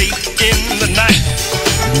no thief in the night.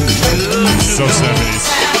 So 70s.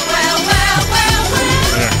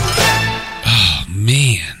 Oh,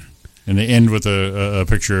 man. And they end with a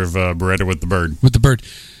picture of Beretta with the bird. With the bird.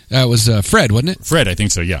 That was Fred, wasn't it? Fred, I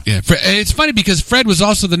think so, yeah. Yeah. It's funny because Fred was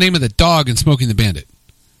also the name of the dog in Smoking the Bandit.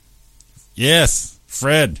 Yes,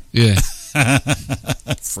 Fred. Yeah.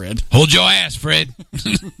 Fred. Hold your ass, Fred.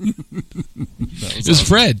 It was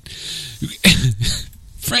Fred.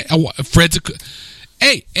 Fred's a...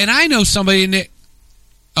 Hey, and I know somebody in it.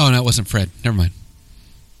 Oh, no, it wasn't Fred. Never mind.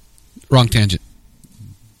 Wrong tangent.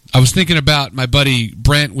 I was thinking about my buddy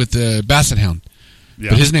Brent with the Basset Hound. Yeah.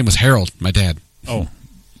 But his name was Harold, my dad. Oh.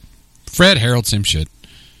 Fred, Harold, same shit.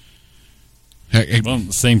 Well,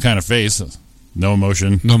 same kind of face. No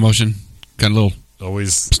emotion. No emotion. Kind of little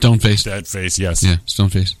always stone face. That face, yes. Yeah, stone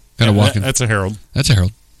face. Kind of walking. That's a Harold. That's a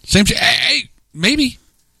Harold. Same shit. Hey, maybe.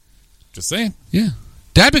 Just saying. Yeah.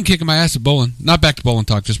 Dad been kicking my ass at bowling. Not back to bowling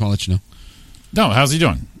talk, just want to let you know. No, how's he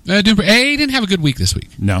doing? He didn't have a good week this week.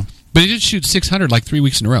 No. But he did shoot 600 like 3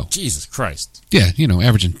 weeks in a row. Jesus Christ. Yeah,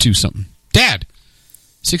 averaging 2-something. Dad,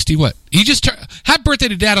 60 what? He just happy birthday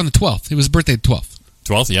to Dad on the 12th. It was his birthday the 12th.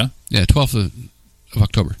 12th, yeah? Yeah, 12th of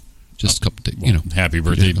October. Just a couple days, Happy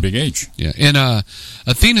birthday to Big H. Yeah, and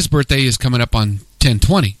Athena's birthday is coming up on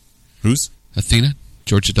 10/20. Who's? Athena,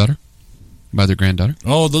 George's daughter, by their granddaughter.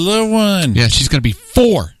 Oh, the little one. Yeah, she's going to be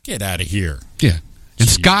 4. Get out of here. Yeah, and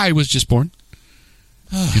Sky was just born.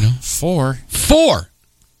 4? 4!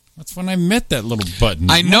 That's when I met that little button.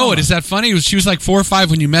 I know it. Is that funny? She was like 4 or 5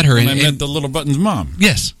 when you met her. When I met the little button's mom.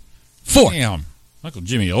 Yes. 4. Damn. Uncle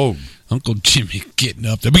Jimmy old. Uncle Jimmy getting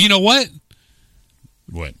up there. But you know what?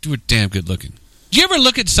 What? You were damn good looking. Do you ever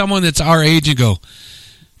look at someone that's our age and go,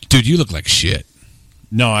 dude, you look like shit?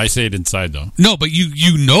 No, I say it inside, though. No, but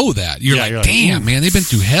you know that. You're like, damn, man, they've been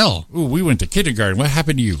through hell. Ooh, we went to kindergarten. What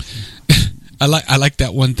happened to you? I like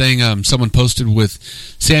that one thing someone posted with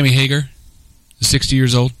Sammy Hagar, 60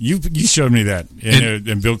 years old. You showed me that.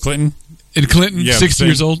 And Bill Clinton? And Clinton, yeah, 60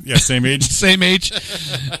 years old. Yeah, same age. Same age.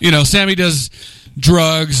 Sammy does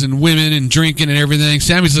drugs and women and drinking and everything.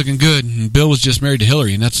 Sammy's looking good, and Bill was just married to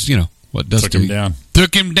Hillary, and that's, what does Took him down.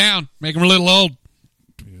 Took him down. Make him a little old.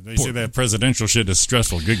 They say that presidential shit is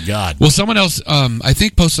stressful. Good God. Well, someone else, I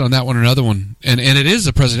think, posted on that one or another one, and it is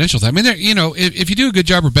a presidential thing. I mean, if you do a good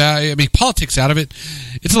job or bad, politics out of it,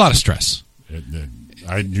 it's a lot of stress.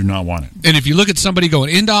 I do not want it. And if you look at somebody going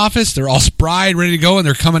into office, they're all spry and ready to go, and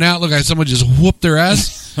they're coming out, look like someone just whooped their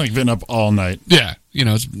ass. Like been up all night. Yeah.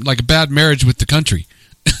 It's like a bad marriage with the country.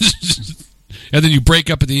 And then you break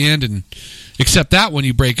up at the end, and except that when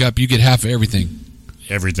you break up, you get half of everything.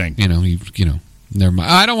 Everything. Never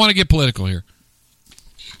mind. I don't want to get political here.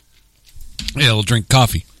 Yeah, we'll drink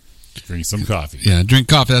coffee. Drink some coffee. Yeah, drink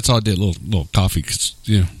coffee. That's all I did. Little coffee, because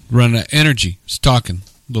running out of energy. Just talking,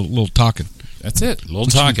 little talking. That's it. A little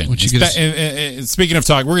talking. Speaking of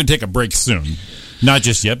talk, we're going to take a break soon. Not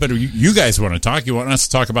just yet, but you guys want to talk. You want us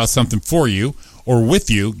to talk about something for you or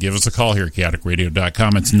with you. Give us a call here at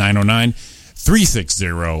chaoticradio.com. It's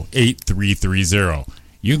 909-360-8330.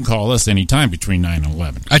 You can call us anytime between 9 and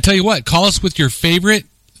 11. I tell you what, call us with your favorite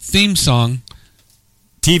theme song.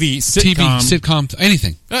 TV, sitcom,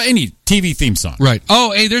 anything. Any TV theme song. Right.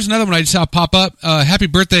 Oh, hey, there's another one I just saw pop up. Happy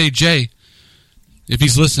birthday, Jay. If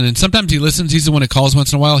he's listening. Sometimes he listens. He's the one that calls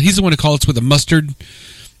once in a while. He's the one that calls with a mustard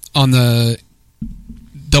on the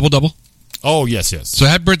double-double. Oh, yes. So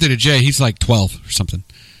happy birthday to Jay. He's like 12 or something.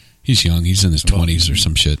 He's young. He's in his 20s or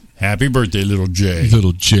some shit. Happy birthday, little Jay.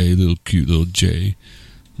 Little Jay, little cute little Jay.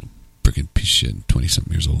 Freaking piece of shit,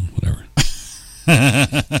 20-something years old, whatever.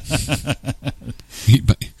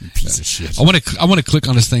 Piece of shit. I want to click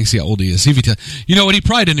on his thing, see how old he is. See if he you know what? He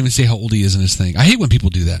probably didn't even say how old he is in his thing. I hate when people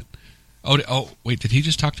do that. Oh, wait, did he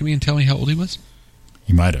just talk to me and tell me how old he was?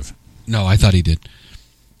 He might have. No, I thought he did.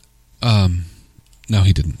 No,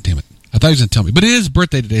 he didn't. Damn it. I thought he was going to tell me. But it is his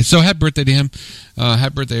birthday today, so happy birthday to him.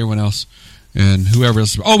 Happy birthday to everyone else. And whoever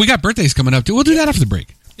else. Oh, we got birthdays coming up, too. We'll do that after the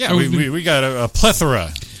break. Yeah, we got a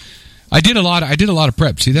plethora. I did a lot of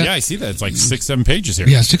prep. See that? Yeah, I see that. It's like 6-7 pages here.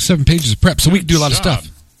 Yeah, 6-7 pages of prep. So we can do a lot of stuff.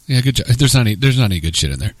 Yeah, good job. There's not any good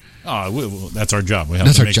shit in there. Oh, that's our job. We have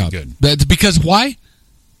that's to our make job. it good. That's because why?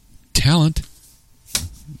 Talent.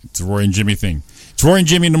 It's a Roy and Jimmy thing. It's Roy and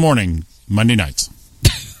Jimmy in the morning, Monday nights.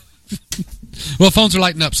 Well, phones are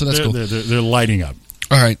lighting up, so that's cool. They're lighting up.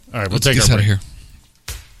 All right. We'll take our break. Out of here.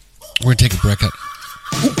 We're going to take a break.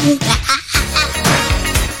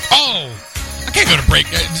 Oh! I can't go to break.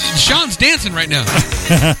 Sean's dancing right now.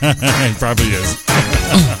 He probably is.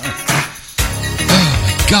 Oh,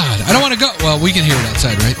 my God. I don't want to go. Well, we can hear it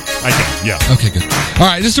outside, right? I can, yeah. Okay, good. All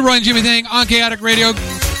right, this is the Roy and Jimmy thing on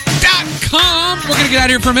chaoticradio.com. We're going to get out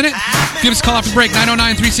of here for a minute. Give us a call after break,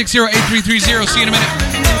 909-360-8330. See you in a minute.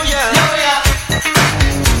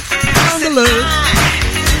 On the love.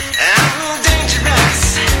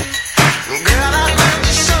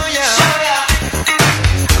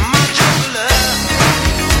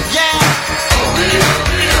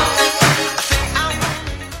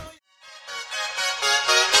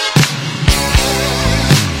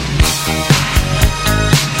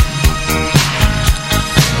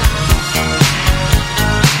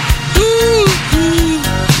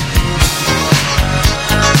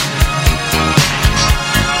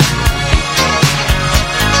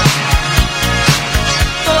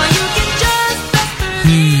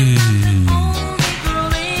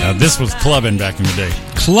 This was clubbing back in the day.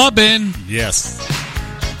 Clubbing. Yes.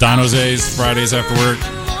 Don Jose's Fridays after work.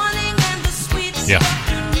 Yeah.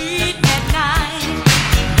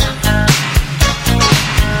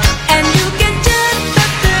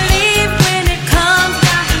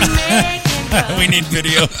 We need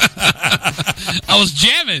video. I was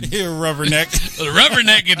jamming. Here, rubberneck.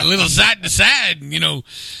 Rubberneck and a little side to side, you know,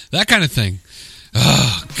 that kind of thing.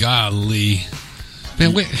 Oh, golly.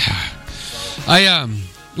 Man, we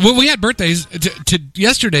had birthdays.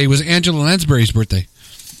 Yesterday was Angela Lansbury's birthday.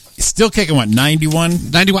 Still kicking, what,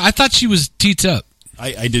 91? 91. I thought she was teats up.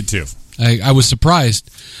 I did too. I was surprised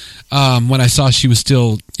when I saw she was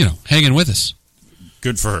still, hanging with us.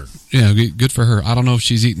 Good for her. Yeah, good for her. I don't know if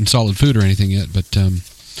she's eating solid food or anything yet, but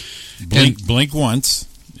blink once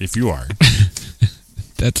if you are.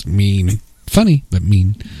 That's mean. Funny, but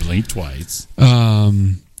mean. Blink twice.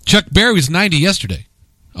 Chuck Berry was 90 yesterday.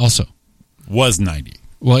 Also, was 90.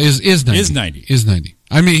 Well, is 90. Is 90.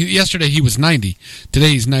 I mean, yesterday he was 90. Today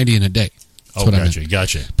he's 90 in a day. That's what gotcha, I meant.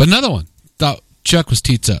 Gotcha. But another one thought Chuck was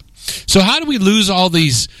teats up. So how do we lose all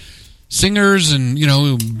these singers and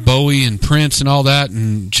Bowie and Prince and all that,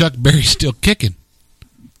 and Chuck Berry's still kicking?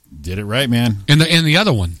 Did it right, man. And the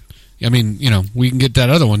other one, I mean, we can get that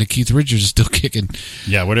other one. And Keith Richards is still kicking.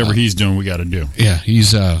 Yeah, whatever he's doing, we got to do. Yeah,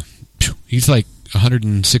 he's like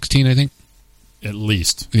 116, I think. At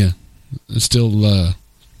least. Yeah, still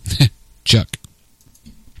Chuck.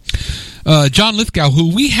 John Lithgow,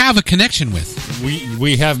 who we have a connection with.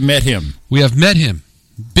 We have met him. We have met him.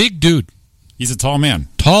 Big dude. He's a tall man.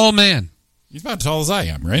 Tall man. He's about as tall as I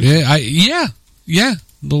am, right? Yeah.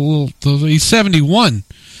 He's 71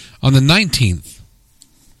 on the 19th.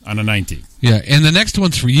 On the 19th. Yeah, and the next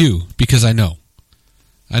one's for you because I know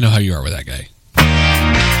how you are with that guy.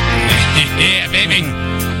 Yeah, baby.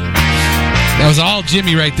 That was all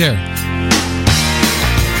Jimmy right there.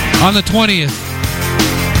 On the 20th,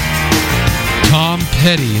 Tom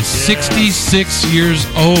Petty is 66 years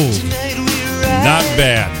old. Not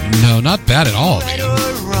bad. No, not bad at all, man.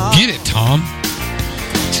 Get it, Tom.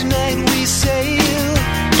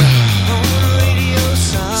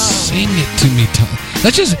 Sing it to me, Tom.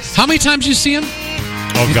 That's just... How many times you see him?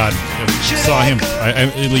 Oh, God. Saw him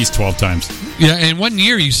at least 12 times. Yeah, and one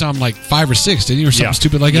year you saw him like 5 or 6, didn't you? Or something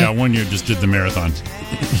stupid like that? Yeah, one year just did the marathon.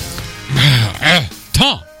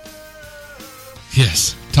 Tom.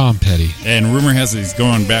 Yes, Tom Petty. And rumor has it he's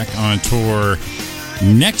going back on tour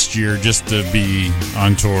next year just to be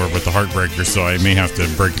on tour with the Heartbreakers, so I may have to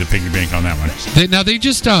break the piggy bank on that one.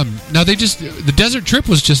 The Desert Trip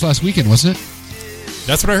was just last weekend, wasn't it?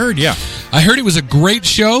 That's what I heard, yeah. I heard it was a great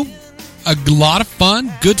show, a lot of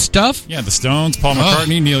fun, good stuff. Yeah, the Stones, Paul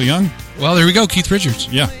McCartney, Neil Young. Well, there we go, Keith Richards.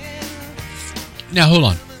 Yeah. Now, hold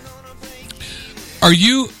on. Are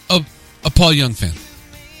you a Paul Young fan?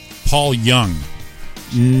 Paul Young.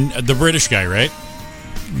 The British guy, right?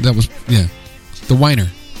 That was, yeah. The whiner.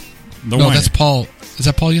 No, that's Paul. Is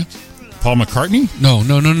that Paul Young? Paul McCartney? No.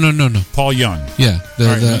 Paul Young. Yeah,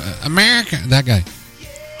 the America, that guy.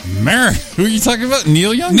 Who are you talking about?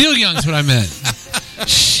 Neil Young? Neil Young's what I meant.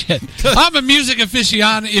 Shit. I'm a music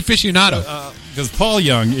aficionado. Because Paul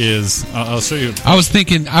Young is... I'll show you. I was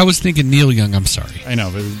thinking Neil Young. I'm sorry. I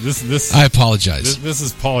know, but this... I apologize. This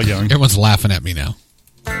is Paul Young. Everyone's laughing at me now.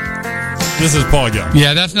 This is Paul Young.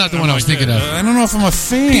 Yeah, that's not the one I was thinking of. I don't know if I'm a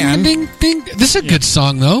fan. Ding, ding, ding. This is a good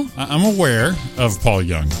song, though. I'm aware of Paul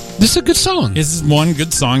Young. This is a good song. This is one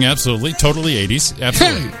good song, absolutely. Totally 80s.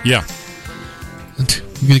 Absolutely. Hey. Yeah.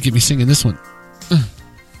 You're going to get me singing this one.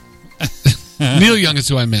 Neil Young is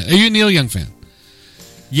who I meant. Are you a Neil Young fan?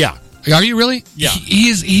 Yeah. Are you really? Yeah. He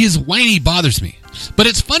is whiny, bothers me. But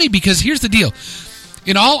it's funny because here's the deal.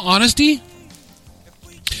 In all honesty,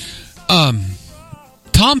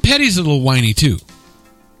 Tom Petty's a little whiny too.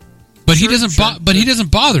 But he doesn't he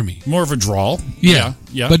doesn't bother me. More of a drawl. Yeah.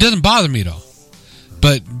 Yeah. But it doesn't bother me at all.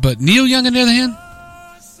 But Neil Young on the other hand,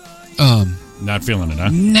 not feeling it, huh?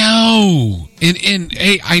 No. And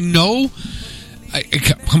hey, I know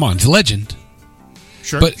come on, it's a legend.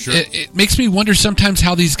 Sure. But sure. It makes me wonder sometimes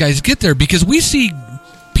how these guys get there because we see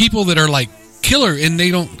people that are like killer and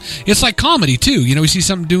they don't. It's like comedy too. We see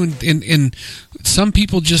something doing, and some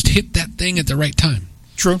people just hit that thing at the right time.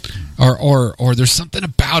 True. Or there's something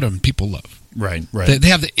about them people love. Right. They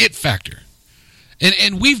have the it factor.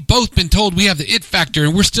 And we've both been told we have the it factor,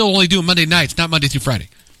 and we're still only doing Monday nights, not Monday through Friday.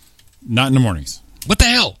 Not in the mornings. What the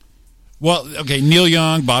hell? Well, okay, Neil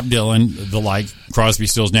Young, Bob Dylan, the like, Crosby,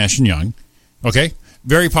 Stills, Nash and Young. Okay,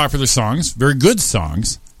 very popular songs, very good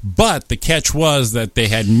songs, but the catch was that they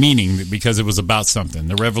had meaning because it was about something,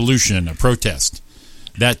 the revolution, a protest,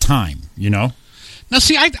 that time, Now,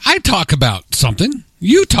 see, I talk about something.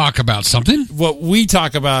 You talk about something. What we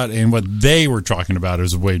talk about and what they were talking about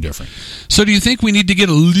is way different. So do you think we need to get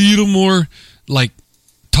a little more, like,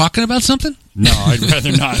 talking about something? No, I'd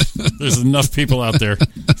rather not. There's enough people out there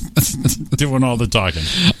doing all the talking.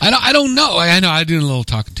 I don't know. I know I did a little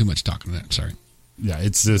talking, too much talking. I'm sorry. Yeah,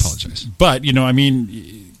 it's just... Apologize. But, I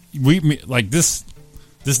mean, this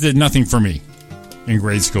did nothing for me in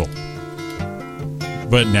grade school.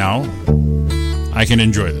 But now, I can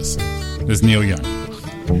enjoy this. This Neil Young.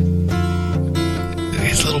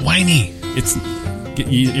 He's a little whiny.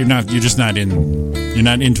 You're just not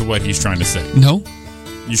into what he's trying to say. No.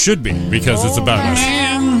 You should be, because it's about us.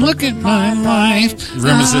 Man, look at my life.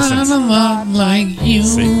 Reminiscence. I'm a lot like you.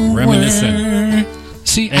 See, reminiscent.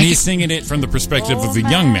 See, and he's singing it from the perspective of a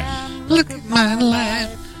young man. Look at my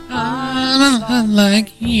life. I'm a lot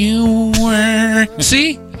like you were.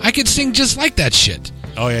 See, I could sing just like that shit.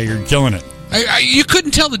 Oh yeah, you're killing it. You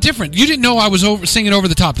couldn't tell the difference. You didn't know I was singing over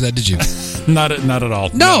the top of that, did you? Not at all.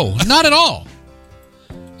 No, not at all.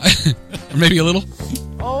 Maybe a little.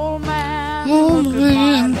 Oh man,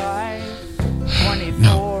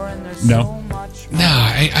 No.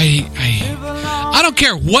 I don't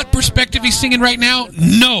care what perspective he's singing right now.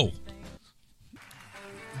 No.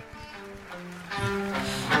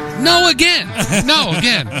 No again. No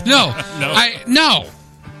again. No. No.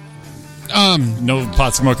 No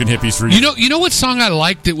pot smoking hippies for you. You know what song I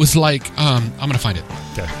liked? It was like I'm gonna find it.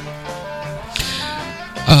 Okay.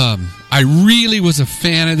 I really was a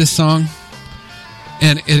fan of this song,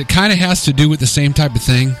 and it kind of has to do with the same type of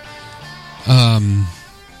thing.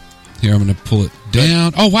 Here, I'm gonna pull it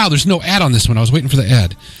down. Oh wow, there's no ad on this one. I was waiting for the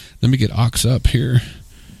ad. Let me get Ox up here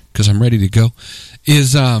because I'm ready to go.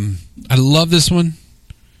 I love this one,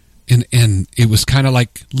 and it was kind of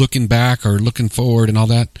like looking back or looking forward and all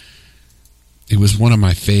that. It was one of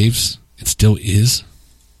my faves. It still is.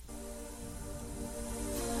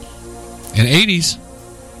 And 80s.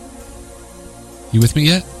 You with me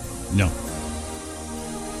yet? No.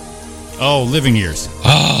 Oh, Living Years.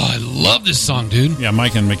 Oh, I love this song, dude. Yeah,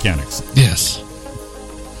 Mike and Mechanics. Yes.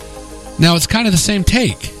 Now, it's kind of the same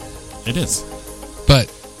take. It is. But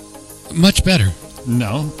much better.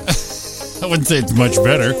 No. I wouldn't say it's much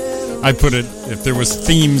better. I put it, if there was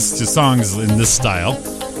themes to songs in this style,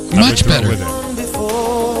 much better. With it.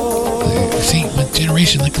 See, one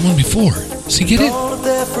generation like the one before. See, get it?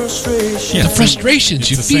 Yeah, the frustrations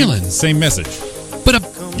you're feeling. Same message. But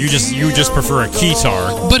you just prefer a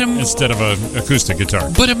keytar instead of an acoustic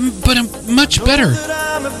guitar. But much better.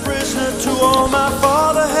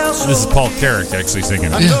 This is Paul Carrick actually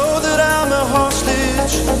singing it. Yeah.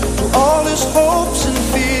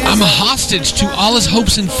 I'm a hostage to all his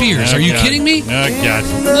hopes and fears. Oh, Are you God. kidding me? Oh, God.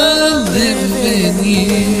 Oh,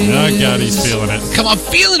 God, he's feeling it. Come on, I'm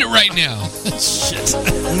feeling it right now. Shit.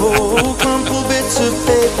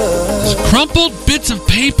 Crumpled bits of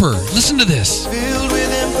paper. Listen to this.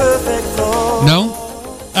 No?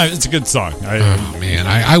 It's a good song. Oh, man.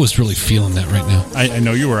 I was really feeling that right now. I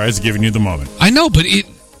know you were. I was giving you the moment. I know, but you're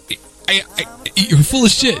full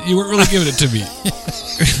of shit. You weren't really giving it to me.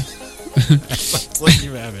 Let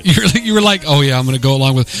you have it. You were like, oh, yeah, I'm going to go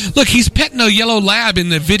along with... Look, he's petting a yellow lab in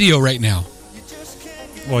the video right now.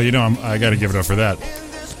 Well, I got to give it up for that.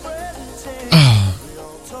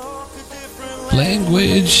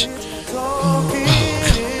 Language.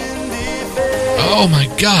 Oh my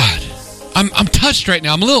God. I'm touched right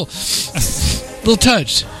now. I'm a little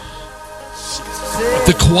touched.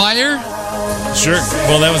 The choir? Sure.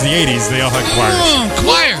 Well, that was the 80s. They all had choirs.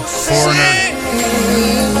 Choir. Foreigner.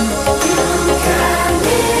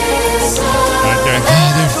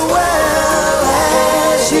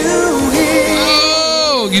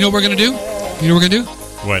 Oh, you know what we're going to do?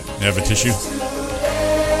 What? Have a tissue?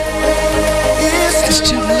 It's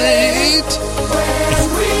too late.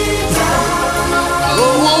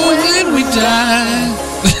 Oh, when we die.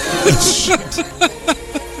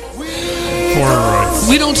 Poor Roy.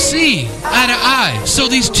 We don't see eye to eye. So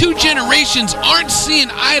these two generations aren't seeing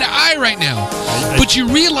eye to eye right now. But you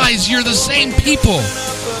realize you're the same people.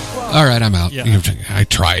 All right, I'm out. Yeah. I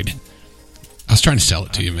tried. I was trying to sell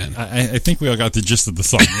it to you, man. I think we all got the gist of the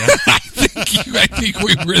song, yeah? I think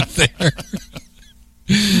we were there.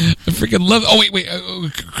 I freaking love it. Oh, wait.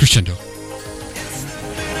 Crescendo.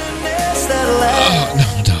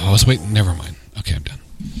 Oh, no. I was waiting. Never mind. Okay, I'm done.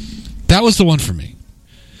 That was the one for me.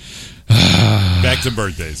 Back to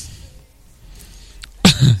birthdays.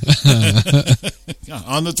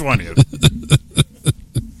 On the 20th.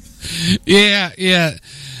 Yeah.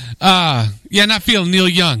 Yeah, not feeling Neil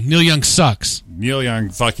Young. Neil Young sucks. Neil Young,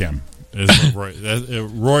 fuck him. Is what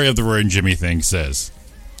Roy of the Roy and Jimmy thing says.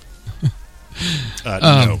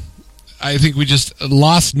 No. I think we just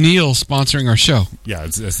lost Neil sponsoring our show. Yeah,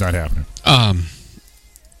 it's not happening. I'm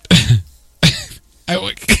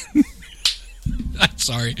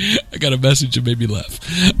sorry. I got a message that made me laugh.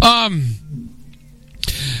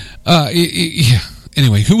 Yeah.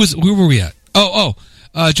 Anyway, who were we at?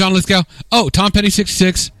 John Lithgow. Tom Petty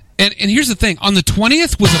 66. And here's the thing. On the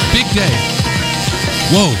 20th was a big day.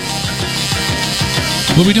 Whoa.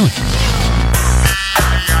 What are we doing?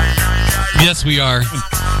 Yes, we are.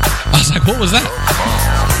 I was like, what was that?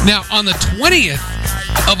 Now, on the 20th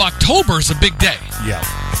of October is a big day. Yeah.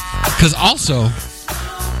 Because also...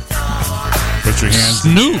 Put your hands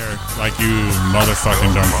Snoop. in the air like you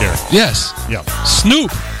motherfucking don't care. Yes. Yeah.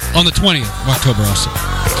 Snoop on the 20th of October also.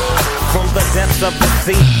 From the depths of the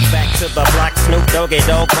sea, back to the black Snoop Doggy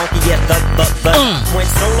Dog Funky, yeah, the went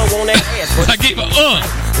solo on that ass. I gave a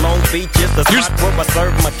Long Beach is the spot where I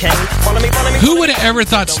serve McCain. Follow me. Who would have ever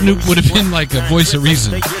thought Snoop would have been like a voice of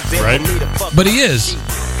reason? Right? But he is.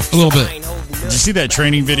 A little bit. Did you see that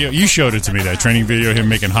training video? You showed it to me, that training video of him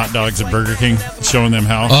making hot dogs at Burger King, showing them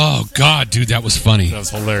how. Oh, God, dude, that was funny. That was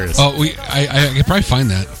hilarious. Oh, I could probably find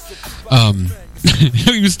that.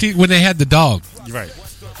 He was when they had the dog. You're right.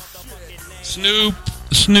 Snoop.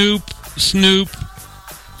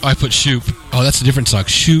 Oh, I put Shoop. Oh, that's a different song.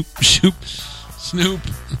 Shoop. Snoop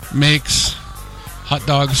makes hot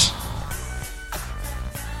dogs.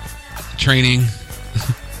 Training.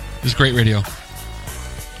 It's great radio.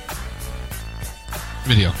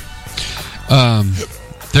 Video.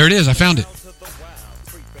 There it is. I found it.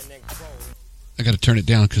 I got to turn it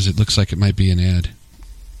down because it looks like it might be an ad.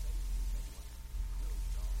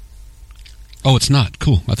 Oh, it's not.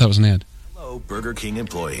 Cool. I thought it was an ad. Hello, Burger King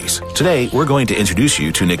employees. Today, we're going to introduce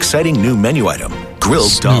you to an exciting new menu item,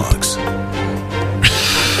 grilled Snoop. dogs.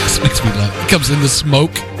 This makes me laugh. It comes in the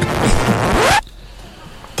smoke.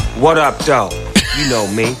 What up, dog? You know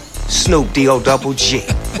me, Snoop D-O-double-G,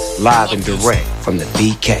 live and direct from the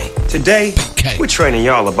BK. Today, we're training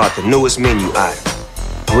y'all about the newest menu item,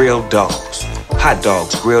 grilled dogs. Hot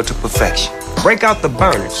dogs grilled to perfection. Break out the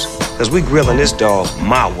burners, because we grilling this dog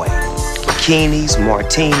my way. Bikinis,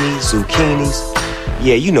 martinis, zucchinis.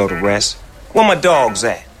 Yeah, you know the rest. Where my dogs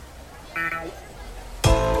at?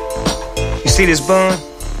 You see this bun?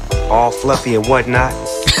 All fluffy and whatnot.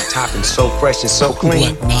 Topping so fresh and so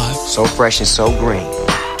clean. Whatnot. So fresh and so green.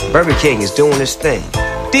 Burger King is doing this thing.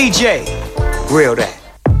 DJ, grill that.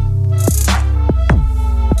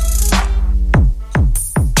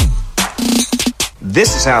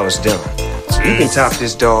 This is how it's done. So you can top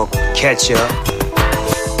this dog with ketchup,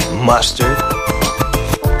 mustard,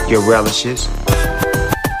 your relishes.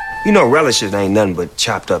 You know relishes ain't nothing but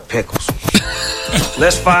chopped up pickles.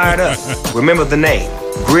 Let's fire it up. Remember the name,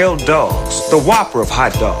 Grilled Dogs, the Whopper of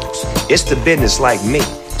hot dogs. It's the business like me,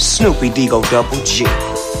 Snoopy D-O-double-G.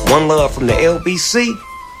 One love from the LBC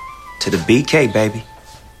to the BK, baby.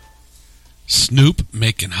 Snoop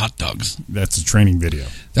making hot dogs. That's a training video.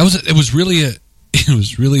 It was really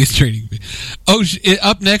a training video. Oh,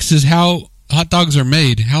 up next is how hot dogs are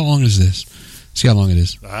made. How long is this? See how long it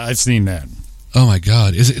is. I've seen that. Oh my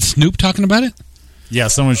God! Is it Snoop talking about it? Yeah,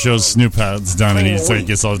 someone shows Snoop how it's done, and he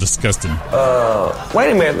gets all disgusting.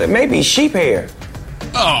 Wait a minute. Maybe sheep hair.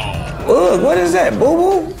 Oh. Ugh, what is that?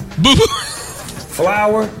 Boo-boo? Boo-boo.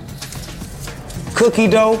 Flour. Cookie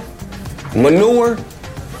dough. Manure.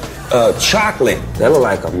 Chocolate. That look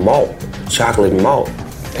like a malt. Chocolate malt.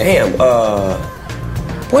 Damn,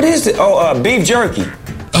 what is it? Oh, beef jerky.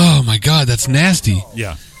 Oh my God, that's nasty.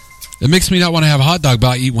 Yeah. It makes me not want to have a hot dog, but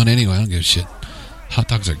I eat one anyway. I don't give a shit. Hot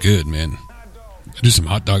dogs are good, man. I'll do some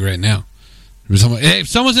hot dog right now. Hey, if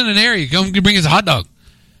someone's in an area, come bring us a hot dog.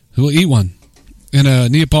 We'll eat one. And a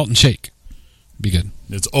Neapolitan shake. Be good.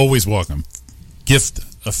 It's always welcome. Gift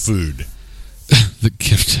of food. The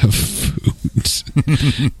gift of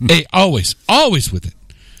food. Hey, always with it.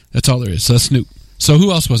 That's all there is. So that's Snoop. So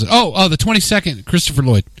who else was it? Oh, the 22nd, Christopher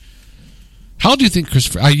Lloyd. How old do you think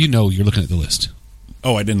Christopher... you know you're looking at the list.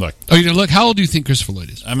 Oh, I didn't look. Oh, you didn't look? How old do you think Christopher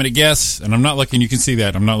Lloyd is? I'm going to guess, and I'm not looking. You can see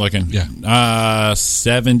that. I'm not looking. Yeah.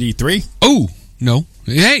 73? Oh, no.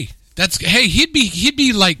 Hey, he'd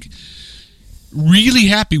be like really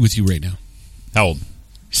happy with you right now. How old?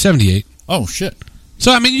 78. Oh, shit.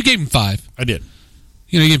 So, I mean, you gave him 5. I did.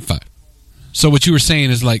 You gave him 5. So what you were saying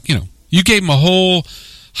is like, you gave him a whole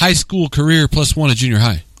high school career plus one at junior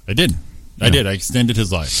high. I did. I did. I extended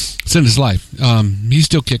his life. Extended his life. He's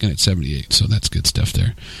still kicking at 78, so that's good stuff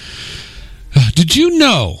there. Did you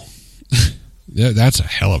know? That's a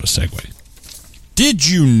hell of a segue. Did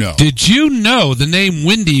you know? Did you know the name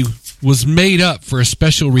Wendy was made up for a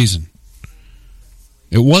special reason?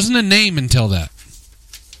 It wasn't a name until that.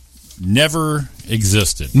 Never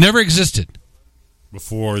existed. Never existed.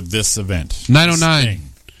 Before this event.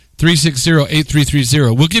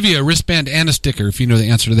 909-360-8330. We'll give you a wristband and a sticker if you know the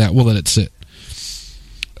answer to that. We'll let it sit.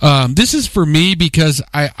 This is for me because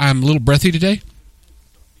I'm a little breathy today.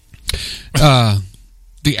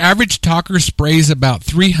 The average talker sprays about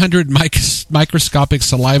 300 microscopic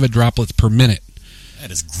saliva droplets per minute. That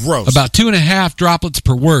is gross. About 2.5 droplets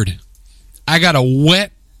per word. I got a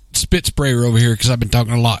wet spit sprayer over here because I've been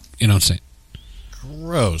talking a lot. You know what I'm saying?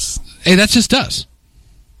 Gross. Hey, that's just us.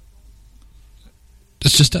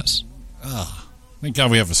 That's just us. Oh, thank God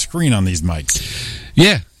we have a screen on these mics.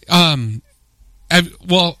 Yeah.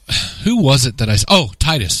 Well, who was it that I... Oh,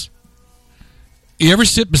 Titus. You ever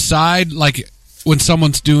sit beside, like, when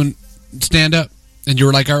someone's doing stand-up, and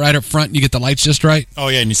you're, like, right up front, and you get the lights just right? Oh,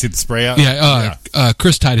 yeah, and you see the spray out? Yeah,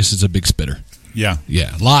 Chris Titus is a big spitter. Yeah.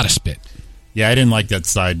 Yeah, a lot of spit. Yeah, I didn't like that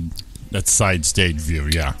side stage view,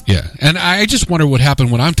 yeah. Yeah, and I just wonder what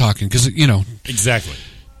happened when I'm talking, because, you know... Exactly.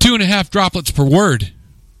 2.5 droplets per word,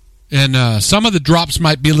 and some of the drops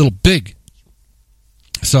might be a little big.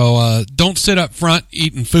 So don't sit up front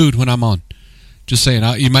eating food when I'm on. Just saying,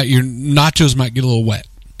 your nachos might get a little wet,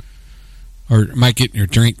 or might get in your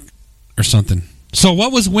drink or something. So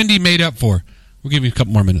what was Wendy made up for? We'll give you a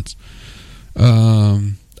couple more minutes. A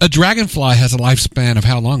dragonfly has a lifespan of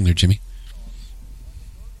how long there, Jimmy?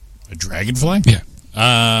 A dragonfly? Yeah.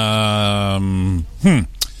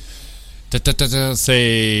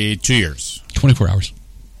 Say 2 years. 24 hours.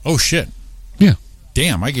 Oh shit. Yeah.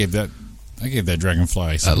 Damn, I gave that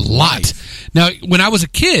dragonfly a lot. Now, when I was a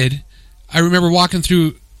kid, I remember walking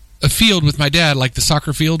through a field with my dad, like the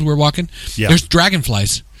soccer field we're walking. Yeah. There's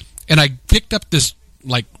dragonflies. And I picked up this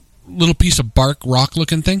like little piece of bark rock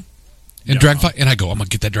looking thing and dragonfly, and I go, I'm gonna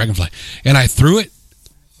get that dragonfly. And I threw it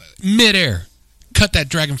midair, cut that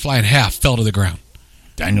dragonfly in half, fell to the ground.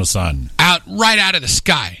 Daniel-san. Right out of the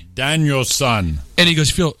sky. Daniel-san. And he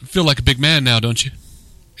goes, feel like a big man now, don't you?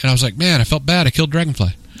 And I was like, man, I felt bad. I killed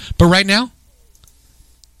dragonfly. But right now,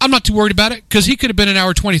 I'm not too worried about it because he could have been an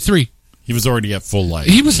hour 23. He was already at full life.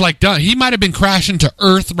 He was like done. He might have been crashing to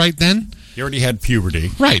earth right then. He already had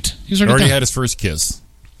puberty. Right. He was already done. had his first kiss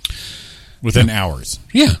within hours.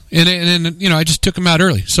 Yeah. And you know, I just took him out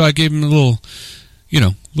early. So I gave him a little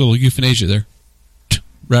euthanasia there.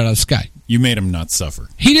 Right out of the sky. You made him not suffer.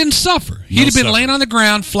 He didn't suffer. He'd have been laying on the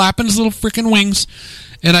ground, flapping his little freaking wings,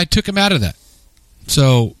 and I took him out of that.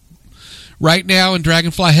 So, right now in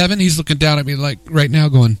Dragonfly Heaven, he's looking down at me like right now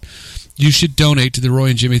going, you should donate to the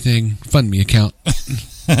Roy and Jimmy Thing FundMe account.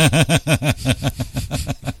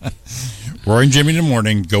 Roy and Jimmy in the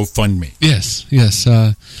morning, GoFundMe. Yes.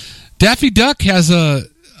 Daffy Duck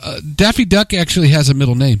Daffy Duck actually has a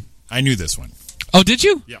middle name. I knew this one. Oh, did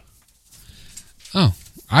you? Yeah. Oh,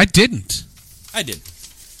 I didn't. I did.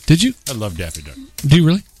 Did you? I love Daffy Duck. Do you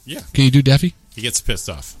really? Yeah. Can you do Daffy? He gets pissed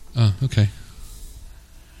off. Oh, okay.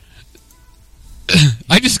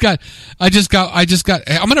 I just got. I'm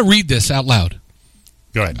going to read this out loud.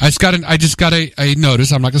 Go ahead. I just got a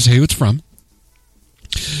notice. I'm not going to say who it's from,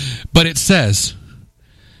 but it says,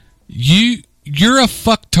 "You're a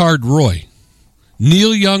fucktard, Roy.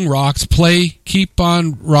 Neil Young rocks. Play Keep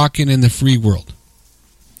On Rockin' in the Free World."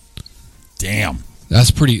 Damn. That's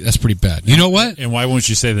pretty bad. You know what? And why won't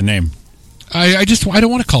you say the name? I don't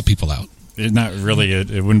want to call people out. It's not really.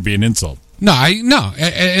 It wouldn't be an insult. No, it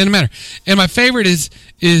doesn't matter. And my favorite is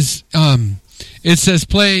it says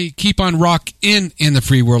play Keep On Rock in the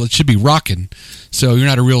Free World. It should be rockin'. So you're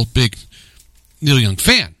not a real big Neil Young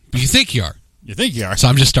fan, but you think you are. You think you are. So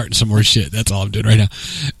I'm just starting some more shit. That's all I'm doing right now.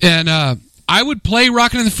 And I would play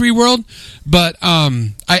Rockin' in the Free World, but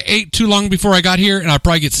I ate too long before I got here, and I'd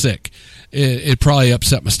probably get sick. It probably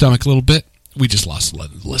upset my stomach a little bit. We just lost a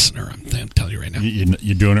listener. I'm telling you right now.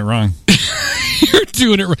 You're doing it wrong. You're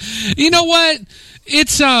doing it wrong. You know what?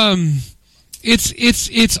 It's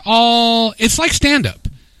like stand up.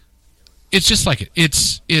 It's just like it.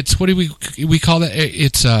 It's what do we call that?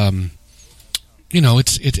 It's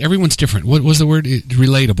it's everyone's different. What was the word?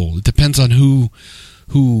 Relatable. It depends on who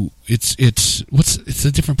it's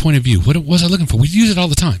a different point of view. What was I looking for? We use it all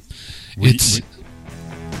the time.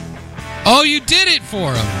 Oh, you did it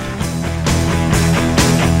for him.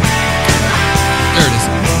 There it is.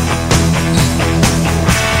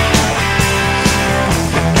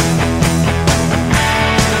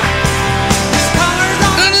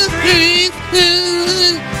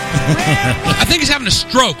 I think he's having a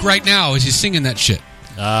stroke right now as he's singing that shit.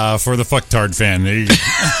 For the fucktard fan. There you go.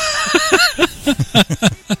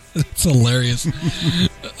 That's hilarious.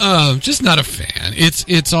 Just not a fan.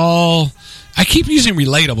 It's all... I keep using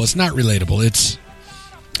relatable. It's not relatable.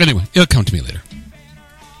 Anyway, it'll come to me later.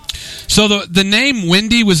 So the name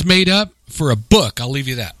Wendy was made up for a book. I'll leave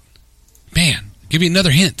you that. Man, give you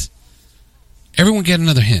another hint. Everyone get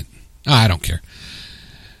another hint. I don't care.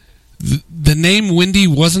 The name Wendy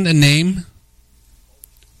wasn't a name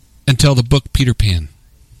until the book Peter Pan.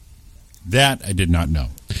 That I did not know.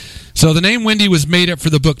 So the name Wendy was made up for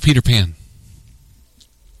the book Peter Pan.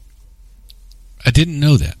 I didn't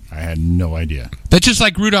know that. I had no idea. That's just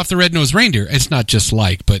like Rudolph the Red-Nosed Reindeer. It's not just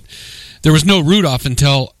like, but there was no Rudolph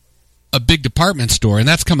until a big department store, and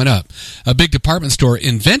that's coming up. A big department store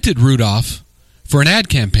invented Rudolph for an ad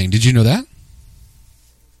campaign. Did you know that?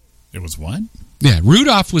 It was what? Yeah,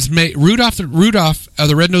 Rudolph of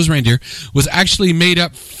the Red-Nosed Reindeer was actually made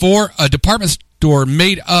up for a department store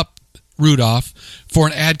made up Rudolph for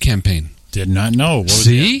an ad campaign. Did not know. What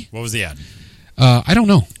was the ad? I don't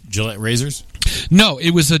know. Gillette razors? No,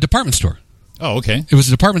 it was a department store. Oh, okay. It was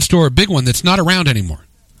a department store, a big one that's not around anymore.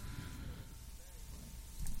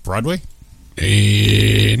 Broadway?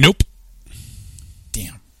 Nope.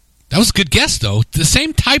 Damn. That was a good guess, though. The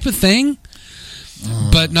same type of thing,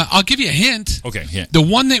 but no, I'll give you a hint. Okay, hint. The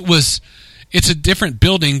one that was, it's a different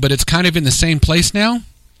building, but it's kind of in the same place now.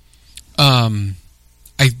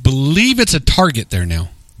 I believe it's a Target there now.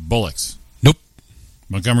 Bullocks? Nope.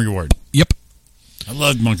 Montgomery Ward? Yep. I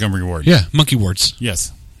loved Montgomery Ward. Yeah, Monkey Wards.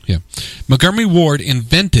 Yes. Yeah. Montgomery Ward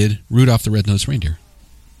invented Rudolph the Red-Nosed Reindeer.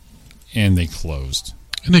 And they closed.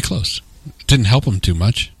 It didn't help them too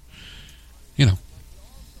much. You know.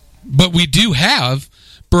 But we do have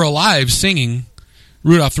Burl Ives singing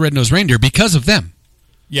Rudolph the Red-Nosed Reindeer because of them.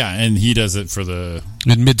 Yeah, and he does it for the...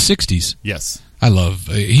 In mid-60s. Yes. I love...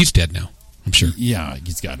 he's dead now, I'm sure. Yeah,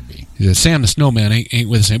 he's got to be. Yeah, Sam the Snowman ain't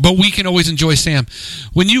with us. But we can always enjoy Sam.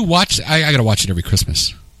 When you watch... I got to watch it every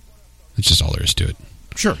Christmas. That's just all there is to it.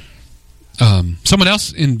 Sure. Someone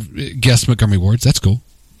else guessed Montgomery Wards. That's cool.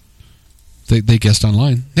 They guessed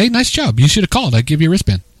online. Hey, nice job. You should have called. I'd give you a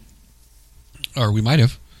wristband. Or we might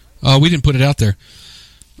have. We didn't put it out there.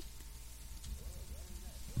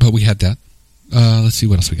 But we had that. Let's see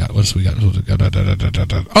what else we got.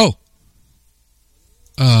 Oh,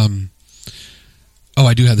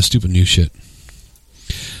 I do have the stupid news shit.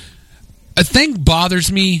 A thing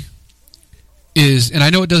bothers me is, and I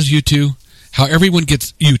know it does you too, how everyone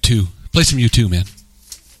gets U2. Play some U2, man.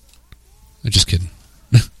 I'm just kidding.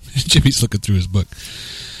 Jimmy's looking through his book.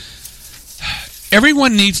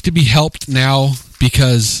 Everyone needs to be helped now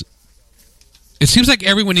because it seems like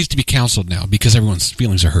everyone needs to be counseled now because everyone's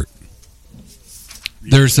feelings are hurt.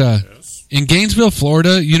 There's in Gainesville,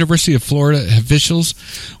 Florida, University of Florida officials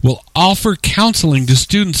will offer counseling to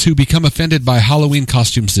students who become offended by Halloween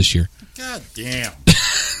costumes this year. God damn.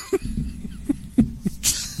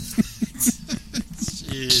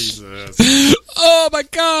 Jesus. Oh my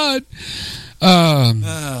God.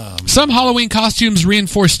 Some Halloween costumes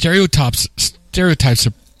reinforce stereotypes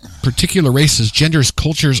of particular races, genders,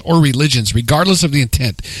 cultures, or religions, regardless of the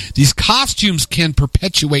intent. These costumes can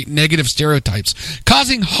perpetuate negative stereotypes,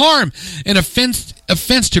 causing harm and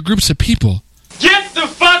offense to groups of people. Get the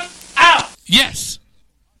fuck out! Yes.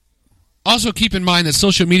 Also keep in mind that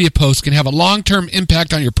social media posts can have a long-term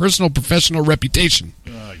impact on your personal professional reputation.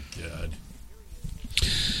 Oh, God.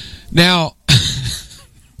 Now...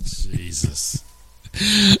 Jesus.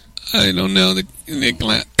 I don't know. Look,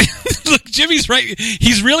 Jimmy's right.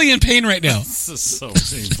 He's really in pain right now. This is so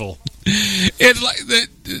painful. It's like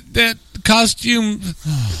that costume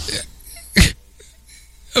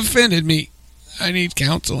offended me. I need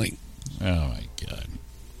counseling. Oh my God.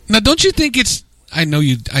 Now, don't you think it's? I know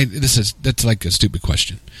you. That's like a stupid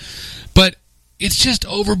question, but it's just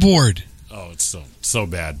overboard. Oh, it's so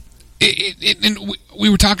bad. And we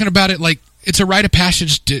were talking about it like it's a rite of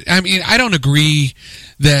passage. I mean, I don't agree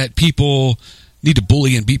that people need to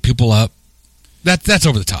bully and beat people up. That's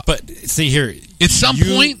over the top. But see here, at some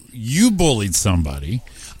point, you bullied somebody.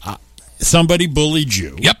 Somebody bullied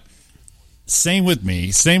you. Yep. Same with me.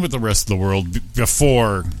 Same with the rest of the world.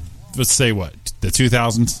 Before, let's say what, the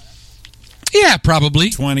 2000s. Yeah, probably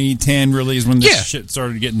 2010 really is when this shit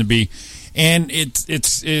started getting to be. And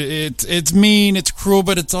it's mean, it's cruel,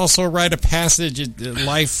 but it's also a rite of passage.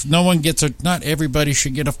 Life, no one gets not everybody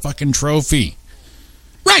should get a fucking trophy.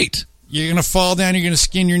 Right. You're going to fall down, you're going to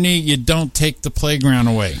skin your knee, you don't take the playground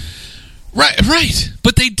away. Right.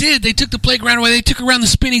 But they did. They took the playground away. They took around the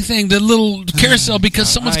spinning thing, the little carousel, because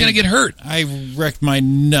someone's going to get hurt. I wrecked my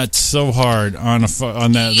nuts so hard on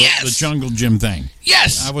the jungle gym thing.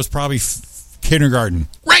 Yes. I was probably kindergarten.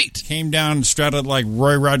 Right. Came down, straddled like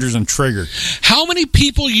Roy Rogers and Trigger. How many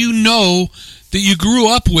people you know that you grew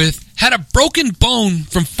up with had a broken bone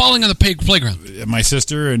from falling on the playground? My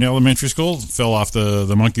sister in elementary school fell off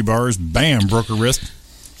the monkey bars. Bam, broke her wrist.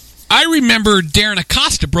 I remember Darren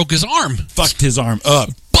Acosta broke his arm. Fucked his arm up.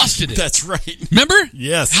 Busted it. That's right. Remember?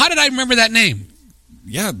 Yes. How did I remember that name?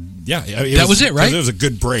 Yeah. That was it, right? It was a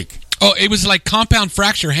good break. Oh, it was like compound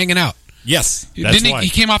fracture hanging out. Yes. That's why. He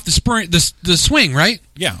came off the swing, right?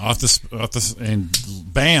 Yeah, off the and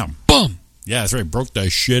bam. Boom. Yeah, that's right. Broke the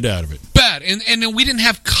shit out of it. Bad. And then we didn't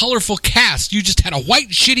have colorful cast. You just had a white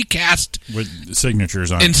shitty cast with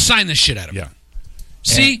signatures on it. And signed the shit out of it. Yeah.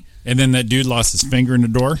 See? And then that dude lost his finger in the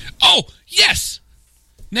door. Oh, yes.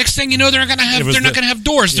 Next thing you know, they're not gonna have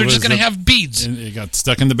doors. They're just gonna have beads. And it got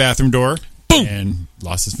stuck in the bathroom door. Boom. And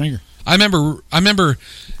lost his finger. I remember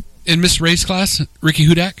in Miss Ray's class, Ricky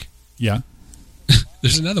Hudak. Yeah.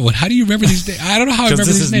 There's another one. How do you remember these names? I don't know how I remember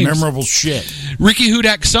these names. This is memorable shit. Ricky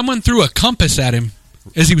Hudak, someone threw a compass at him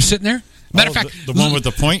as he was sitting there. Matter of fact, the one with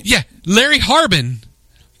the point? Yeah. Larry Harbin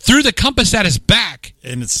threw the compass at his back.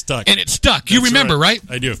 And it stuck. You remember, right?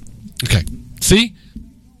 I do. Okay. See?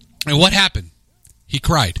 And what happened? He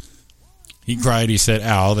cried. He cried. He said,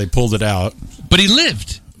 ow. They pulled it out. But he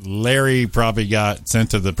lived. Larry probably got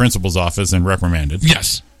sent to the principal's office and reprimanded.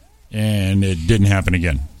 Yes. And it didn't happen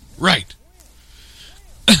again. Right.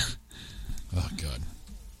 Oh, God.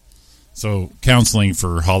 So, counseling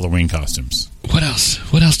for Halloween costumes. What else?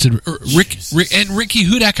 What else did Ricky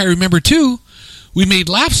Hudak? I remember too. We made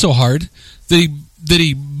laugh so hard that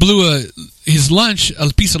he blew his lunch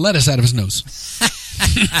a piece of lettuce out of his nose.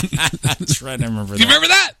 That's right. I remember that. You remember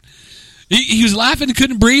that? He was laughing and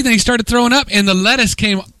couldn't breathe, and he started throwing up, and the lettuce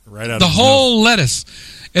came right out. The whole lettuce,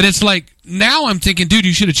 and it's like now I'm thinking, dude,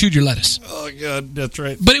 you should have chewed your lettuce. Oh God, that's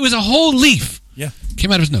right. But it was a whole leaf. Yeah,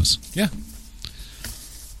 came out of his nose. Yeah.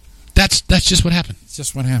 That's just what happened. It's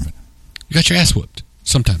just what happened. You got your ass whooped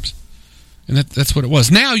sometimes. And that's what it was.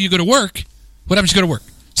 Now you go to work. What happens? You go to work.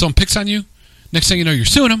 Someone picks on you. Next thing you know, you're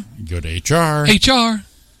suing them. You go to HR. HR.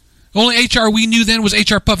 Only HR we knew then was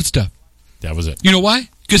HR Puffin stuff. That was it. You know why?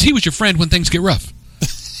 Because he was your friend when things get rough.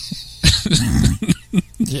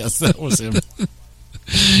 Yes, that was him.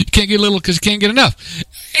 You can't get little because you can't get enough.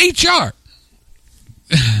 HR.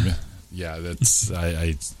 Yeah, that's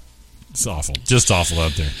it's awful. Just awful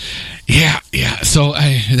out there. Yeah. So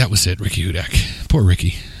that was it. Ricky Hudak. Poor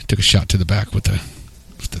Ricky. Took a shot to the back with the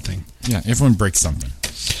thing. Yeah, everyone breaks something.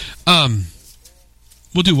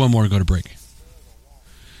 We'll do one more to go to break.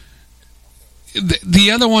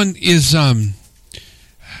 The other one is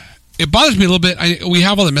it bothers me a little bit. We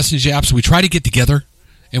have all the messaging apps. We try to get together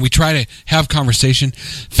and we try to have conversation.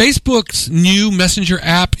 Facebook's new messenger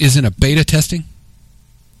app is in a beta testing.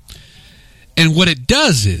 And what it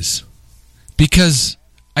does is, because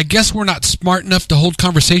I guess we're not smart enough to hold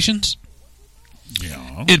conversations,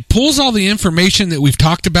 yeah, it pulls all the information that we've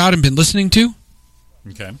talked about and been listening to.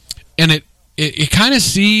 Okay. And it kind of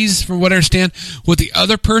sees, from what I understand, what the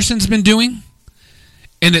other person's been doing.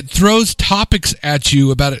 And it throws topics at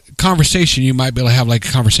you about a conversation you might be able to have, like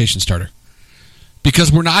a conversation starter.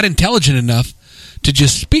 Because we're not intelligent enough to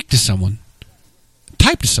just speak to someone,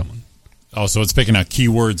 type to someone. Oh, so it's picking out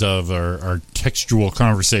keywords of our textual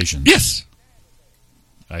conversation. Yes.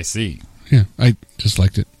 I see. Yeah, I just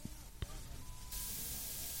liked it.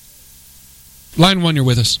 Line 1, you're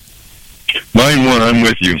with us. Line 1, I'm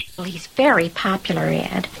with you. Well, he's very popular,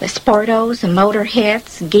 Ed. The sportos,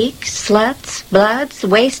 motorheads, geeks, sluts, bloods,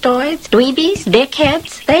 wastoids, dweebies,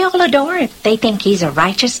 dickheads, they all adore him. They think he's a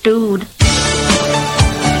righteous dude.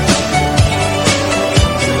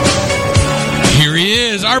 Here he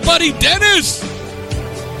is, our buddy Dennis.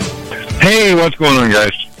 Hey, what's going on,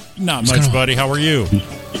 guys? Not much, buddy. How are you?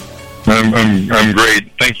 I'm great.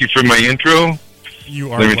 Thank you for my intro.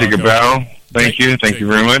 You are. Let me take a bow. Thank you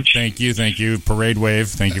very much. Thank you. Parade wave.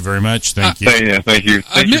 Thank you very much. Thank you. Yeah, thank you.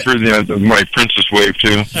 Thank you for my princess wave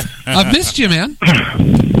too. I've missed you, man.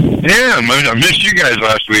 Yeah, I missed you guys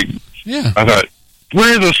last week. Yeah. I thought,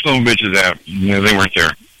 where are those little bitches at? No, they weren't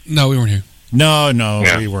there. No, we weren't here. No,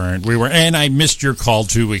 yeah. We weren't. And I missed your call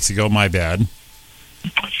 2 weeks ago. My bad.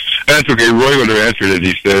 That's okay. Roy would have answered it.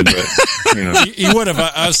 He said, but you know. He would have.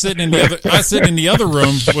 I was sitting in the other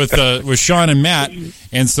room with Sean and Matt,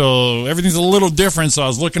 and so everything's a little different. So I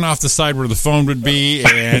was looking off the side where the phone would be,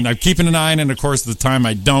 and I'm keeping an eye on it. And of course, the time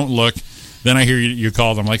I don't look, then I hear you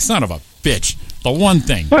called. I'm like, son of a bitch. The one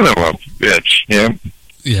thing. Son of a bitch. Yeah.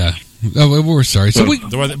 Yeah. Oh, we're sorry. So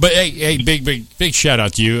but hey, big shout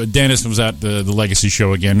out to you. Dennis was at the Legacy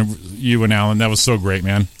show again. You and Alan. That was so great,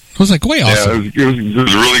 man. It was like way awesome. Yeah, it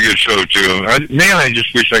was a really good show too. I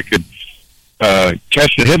just wish I could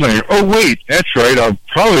catch the headliner. Oh wait, that's right. I'll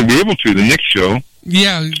probably be able to the next show.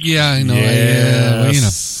 Yeah, I know.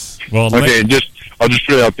 Yes. Well, okay. I'll just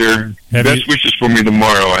put it out there. Best wishes for me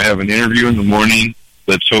tomorrow. I have an interview in the morning.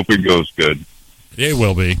 Let's hope it goes good. It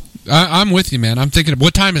will be. I'm with you, man. I'm thinking,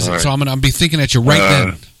 what time is it? Right. So I'm gonna be thinking at you right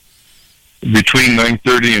then. Between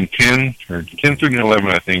 9:30 and 10, or 10:30 and 11,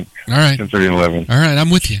 I think. All right. 10:30 and 11. All right, I'm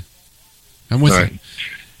with you. I'm with All you. right.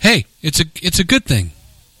 Hey, it's a good thing.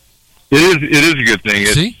 It is a good thing.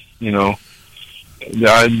 See? You know,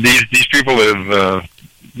 these people have,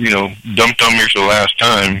 dumped on me for the last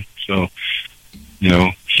time. So,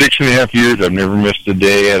 6.5 years, I've never missed a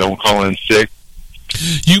day. I don't call in sick.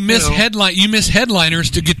 You miss headliners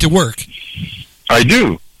to get to work. I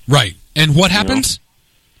do. Right. And what happens?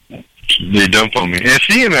 They dump on me. And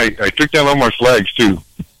see, and I took down all my flags, too.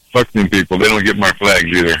 Fuck them people. They don't get my flags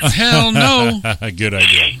either. Hell no. Good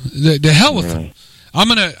idea. The hell with them. I'm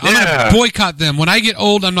gonna boycott them. When I get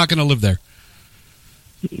old, I'm not gonna live there.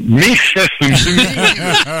 Me? Damn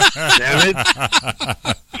it.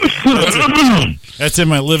 That's in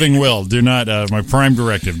my living will. Do not, my prime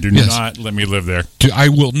directive, do not let me live there. I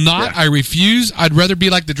will not. I refuse. I'd rather be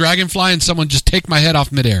like the dragonfly and someone just take my head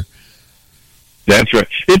off midair. That's right.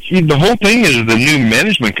 The whole thing is the new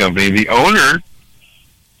management company. The owner,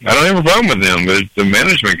 I don't have a problem with them, but it's the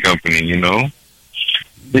management company,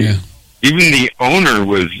 Yeah. Even the owner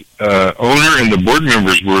was, owner and the board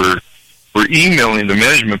members were emailing the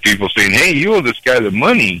management people saying, hey, you owe this guy the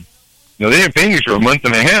money. They didn't pay me for a month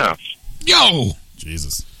and a half. Yo!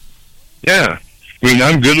 Jesus. Yeah. I mean,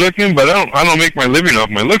 I'm good looking, but I don't make my living off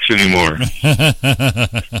my looks anymore.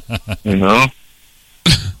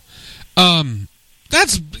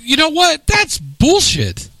 That's, you know what? That's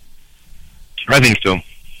bullshit. I think so.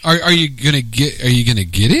 Are you gonna get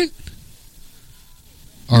it?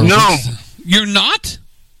 Or no. You're not?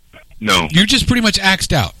 No. You're just pretty much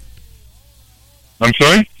axed out. I'm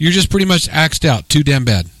sorry? You're just pretty much axed out. Too damn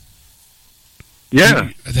bad. Yeah.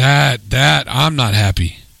 That I'm not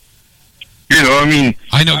happy.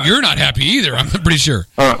 I know you're not happy either. I'm pretty sure.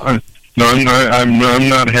 No, I'm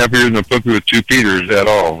not happier than a puppy with two Peters at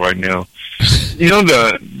all right now.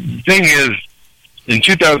 The thing is, in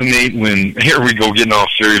 2008, when here we go getting all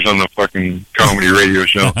serious on the fucking comedy radio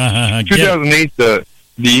show. 2008, the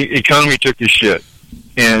economy took a shit,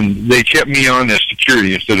 and they kept me on as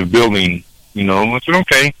security instead of building. I said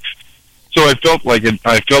okay. So I felt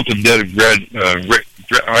a debt of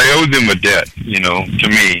I owed them a debt, to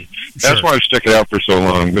me. That's why I've stuck it out for so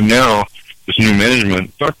long. But now, this new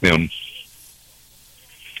management, fuck them.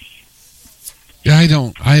 Yeah, I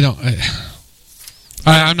don't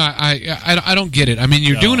get it. I mean,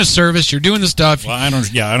 you're doing a service, you're doing the stuff. Well, I don't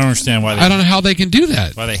understand why. I don't know how they can do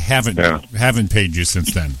that. Why they haven't paid you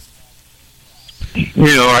since then.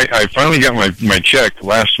 I finally got my check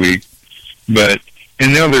last week, and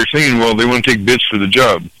now they're saying, well, they want to take bids for the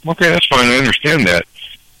job. Okay, that's fine. I understand that.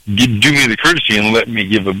 Do me the courtesy and let me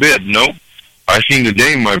give a bid. Nope. I seen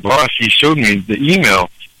today my boss, he showed me the email.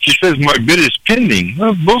 She says my bid is pending.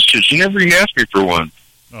 Oh, bullshit. She never even asked me for one.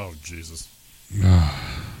 Oh, Jesus.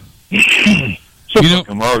 I'm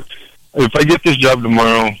out. If I get this job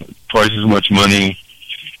tomorrow, twice as much money,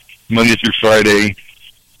 Monday through Friday,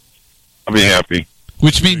 I'll be happy.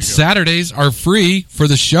 Which means Saturdays are free for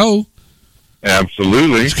the show.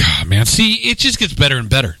 Absolutely. God, man. See, it just gets better and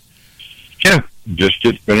better. Yeah, just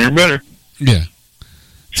gets better and better. Yeah.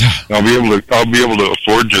 I'll be able to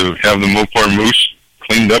afford to have the Mopar Moose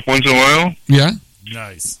cleaned up once in a while. Yeah.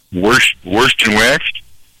 Nice. Worst and waxed.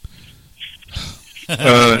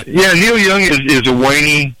 Neil Young is a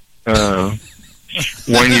whiny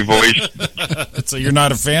voice. So you're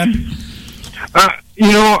not a fan?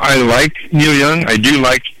 I like Neil Young. I do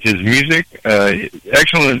like his music.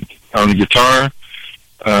 Excellent on the guitar.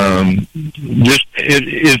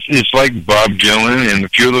 It's like Bob Dylan and a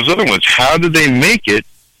few of those other ones. How did they make it?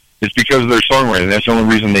 It's because of their songwriting. That's the only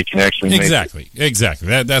reason they can actually make it.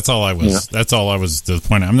 Exactly. That's all I was. Yeah. That's all I was to the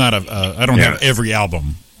point. I'm not I don't have every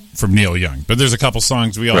album from Neil Young, but there's a couple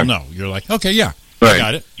songs we all know. You're like, okay, yeah, I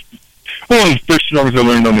got it. Well, the first songs I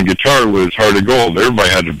learned on the guitar was Heart of Gold. Everybody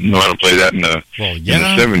had to know how to play that in the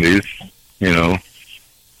 70s,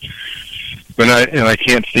 But I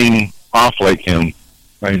can't sing off like him.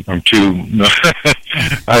 I'm too.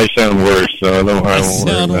 I sound worse, so I don't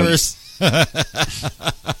sound worse.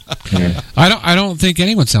 I don't think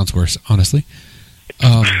anyone sounds worse, honestly.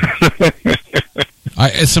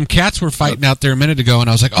 Some cats were fighting out there a minute ago, and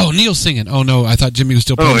I was like, "Oh, Neil's singing." Oh no, I thought Jimmy was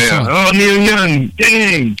still playing the song. Oh, Neil Young,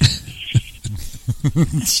 dang.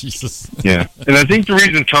 Jesus. Yeah, and I think the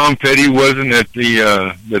reason Tom Petty wasn't at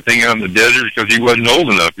the thing out in the desert is because he wasn't old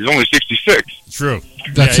enough. He's only 66. True.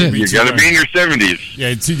 That's it. You got to be in your 70s.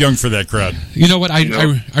 Yeah, too young for that crowd. You know what? I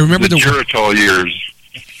remember the Geritol years.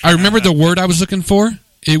 I remember the word I was looking for.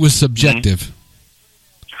 It was subjective.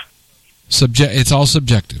 Mm-hmm. It's all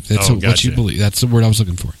subjective. That's what you believe. That's the word I was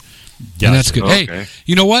looking for. And that's good. Okay. Hey,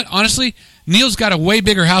 you know what? Honestly, Neil's got a way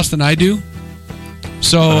bigger house than I do.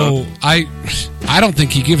 So I don't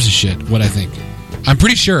think he gives a shit what I think. I'm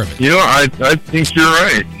pretty sure of it. You know, I think you're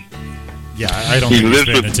right. Yeah, I don't He think lives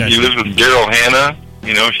he's paying with attention. Daryl Hannah.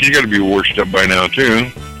 You know, she's got to be washed up by now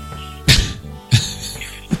too.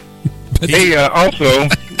 Hey, also,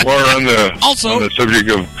 while we're on the subject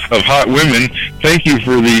of hot women, thank you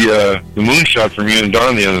for the moonshot from you and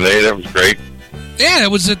Don the other day. That was great. Yeah,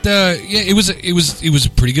 it was at it was a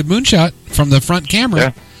pretty good moonshot from the front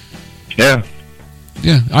camera. Yeah.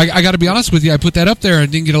 I got to be honest with you. I put that up there. I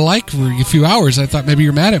didn't get a like for a few hours. I thought maybe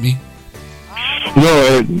you're mad at me.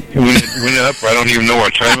 No, when it went up, I don't even know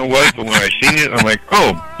what time it was. But when I seen it, I'm like,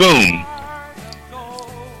 oh, boom.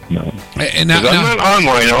 No, and now, I'm not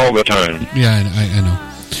online all the time. Yeah, I know.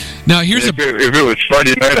 Now here's if it was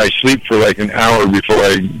Friday night, I sleep for like an hour before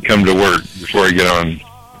I come to work, before I get on.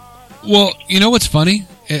 Well, you know what's funny,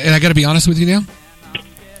 and I got to be honest with you now.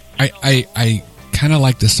 I kind of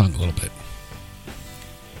like this song a little bit.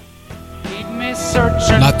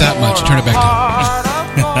 Not that much. Turn it back down.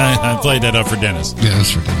 I played that up for Dennis. Yeah,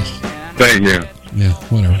 that's for Dennis. Thank you. Yeah,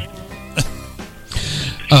 whatever.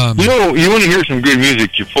 You want to hear some good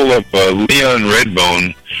music? You pull up Leon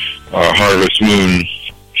Redbone, Harvest Moon,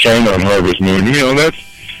 Shine on Harvest Moon. You know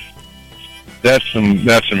that's some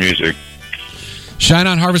music. Shine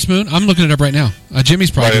on Harvest Moon. I'm looking it up right now.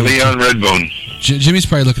 Jimmy's probably by Leon Redbone. Jimmy's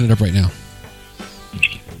probably looking it up right now.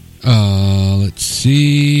 Let's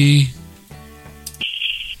see.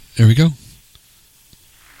 There we go.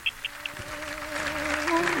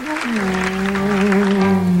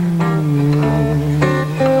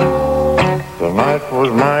 The night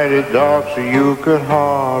was mighty dark, so you could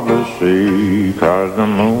hardly see, 'cause the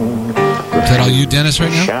moon... Is that all you, Dennis,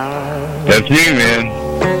 right now? That's me, man.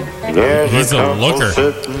 He's a looker.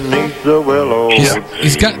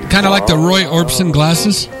 He's got kind of like the Roy Orbison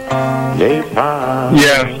glasses.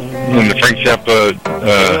 Yeah, and the Frank Zappa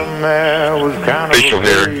facial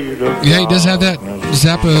hair. Yeah, he does have that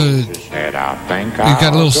Zappa. He's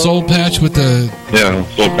got a little soul patch with the... Yeah,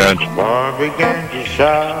 soul patch.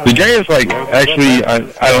 The guy is like, actually, I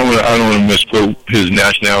don't want to misquote his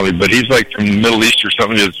nationality, but he's like from the Middle East or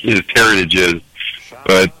something. His heritage is.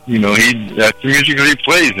 But, you know, that's the music that he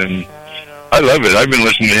plays, and I love it. I've been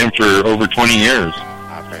listening to him for over 20 years.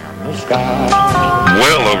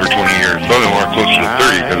 Well over 20 years. Probably more closer to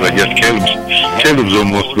 30, because I guess Caleb's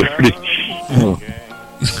almost 30.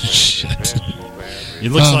 Shit. He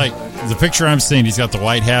looks like, the picture I'm seeing, he's got the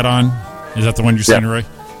white hat on. Is that the one you're seeing, Roy?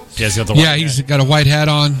 Yeah, he's got the white hat. He's got a white hat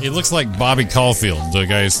on. He looks like Bobby Caulfield, the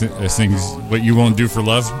guy who sings What You Won't Do for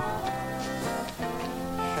Love.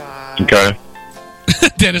 Okay.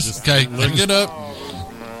 Dennis, okay. Look it up.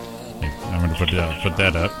 I'm going to put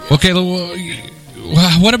that up. Okay,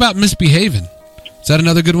 what about Misbehaving? Is that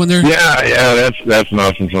another good one there? Yeah, that's an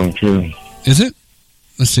awesome song too. Is it?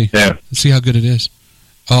 Let's see. Yeah. Let's see how good it is.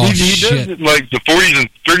 Oh, he shit. does it like the 40s and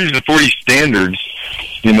 30s and 40s standards,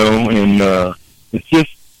 you know, and it's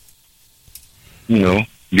just, you know,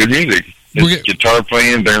 good music. It's guitar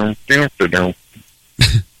playing, down.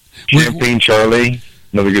 Champagne Charlie,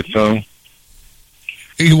 another good song.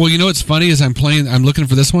 Well, you know what's funny is I'm looking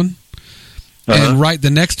for this one, and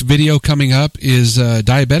the next video coming up is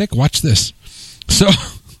Diabetic. Watch this. So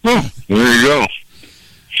there you go.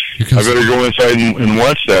 I better go inside and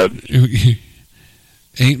watch that.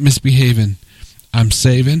 Ain't Misbehaving. I'm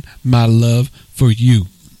saving my love for you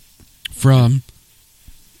from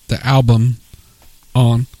the album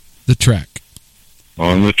On the Track.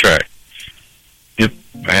 On the Track. Yep,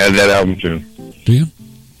 I had that album too. Do you?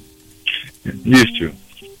 Used to.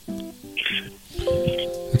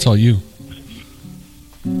 That's all you.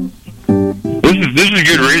 This is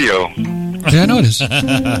good radio. Yeah, I know it is.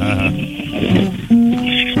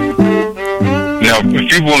 Now, if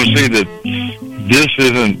people want to say that this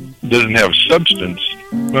doesn't have substance,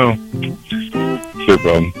 well, it's their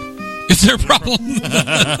problem. It's their problem.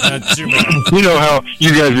 Too bad. You know how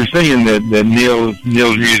you guys are saying that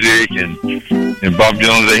Neil's music and Bob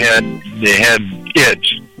Dylan they had it.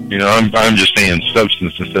 You know, I'm just saying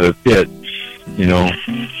substance instead of it. You know.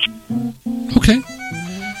 Okay.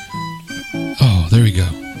 Oh, there we go.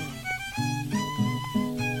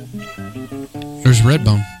 There's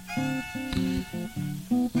Redbone.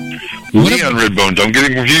 Leon Redbone. Don't get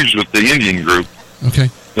it confused with the Indian group. Okay.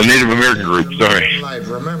 The Native American group. Sorry.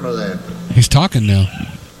 Remember that. He's talking now.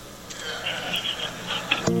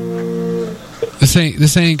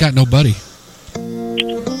 This ain't got nobody.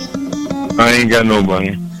 I ain't got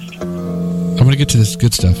nobody. I'm gonna get to this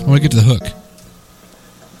good stuff. I want to get to the hook.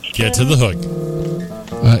 Get to the hook.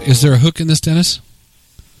 Is there a hook in this, Dennis?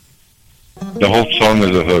 The whole song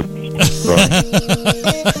is a hook.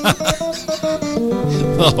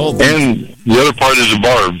 And the other part is a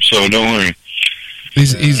barb, so don't worry.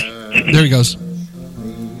 He's there he goes.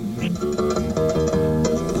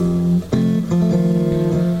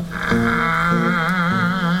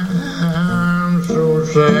 I'm so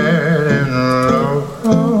sad and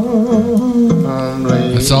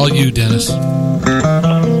lonely. That's all you, Dennis.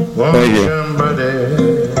 Won't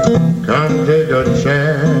somebody come take a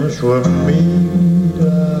chance with me?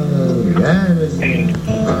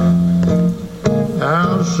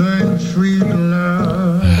 I'll sing sweet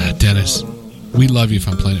love. Dennis, we love you if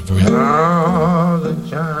I'm playing it for you. All the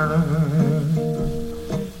time.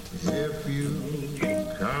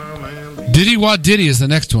 Diddy Wad Diddy is the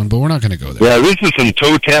next one, but we're not going to go there. Yeah, this is some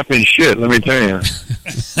toe tapping shit, let me tell you.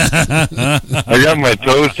 I got my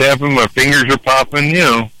toes tapping, my fingers are popping, you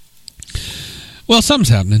know. Well, something's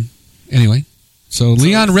happening. Anyway, so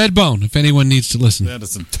Leon Redbone, if anyone needs to listen. That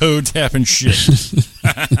is some toe tapping shit.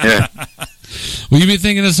 Yeah. Will you be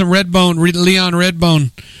thinking of some Redbone, Leon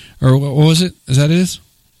Redbone, or what was it? Is that it is?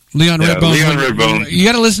 Leon Redbone. Leon Redbone. You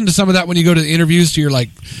got to listen to some of that when you go to the interviews, so you're like,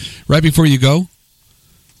 right before you go.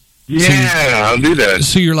 Yeah, I'll do that.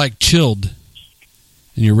 So you're like chilled,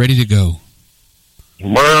 and you're ready to go.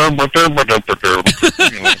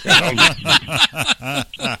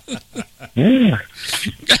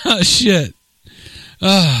 Oh, shit.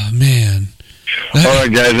 Oh, man. All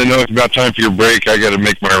right, guys, I know it's about time for your break. I got to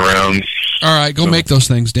make my rounds. All right, go make those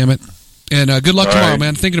things, damn it. And good luck All tomorrow, right.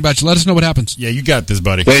 man. Thinking about you. Let us know what happens. Yeah, you got this,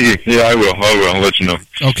 buddy. Thank you. Yeah, I will. I'll let you know.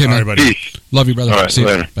 Okay, man. All right, buddy. Peace. Love you, brother. All right, See you.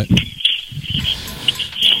 later. Bye.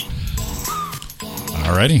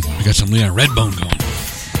 Alrighty. We got some Leon Redbone going.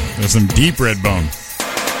 There's some deep Redbone.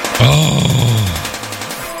 Oh.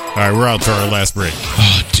 All right, we're out to our last break.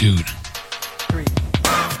 Oh, dude.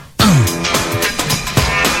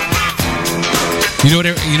 You know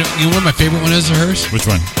what my favorite one is of hers? Which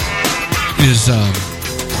one? Is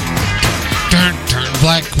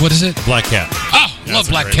Black, what is it? Black Cat. Oh, love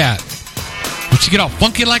Black Cat. Would you get all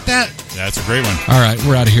funky like that? That's a great one. All right,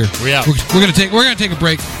 we're out of here. We out. We're gonna take a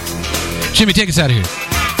break. Jimmy, take us out of here.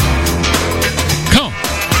 Come on.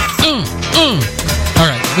 All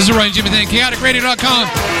right, this is Ryan Jimmy Thing, chaoticradio.com.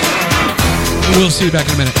 We'll see you back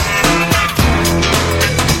in a minute.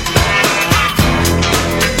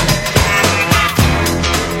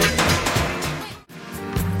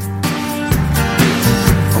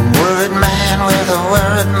 With a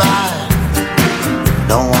worried mind,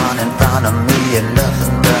 no one in front of me and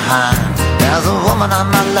nothing behind. There's a woman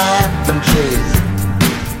on my lap and she's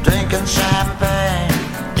drinking champagne.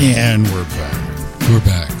 And we're back. We're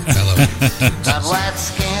back. Hello.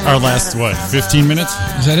 Our last, 15 minutes?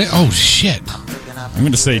 Is that it? Oh, shit. I'm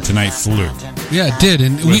going to say tonight flew. Yeah, it did.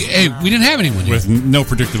 And we didn't have anyone here. With no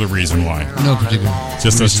particular reason why. No particular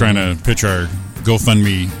Just reason. us trying to pitch our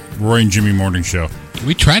GoFundMe Roy and Jimmy morning show.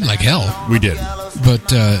 We tried like hell. We did.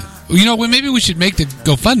 But, maybe we should make the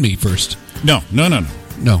GoFundMe first. No. No.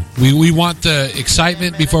 We want the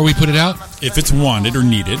excitement before we put it out. If it's wanted or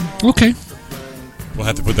needed. Okay. We'll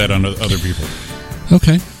have to put that on other people.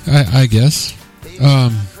 Okay. I guess.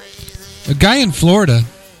 A guy in Florida,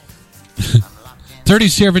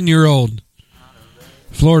 37-year-old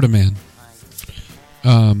Florida man.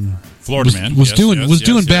 Was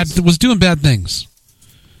doing bad things.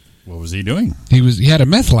 What was he doing? He had a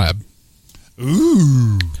meth lab.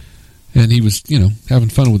 Ooh. And he was, having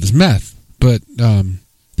fun with his meth. But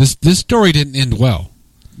this story didn't end well.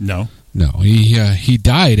 No. No, he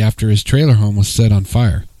died after his trailer home was set on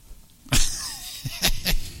fire.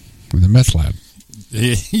 With a meth lab.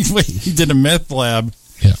 He did a meth lab.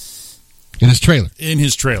 Yeah. In his trailer.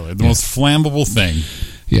 The most flammable thing.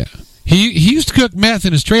 Yeah. He used to cook meth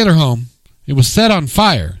in his trailer home. It was set on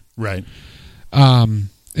fire. Right. And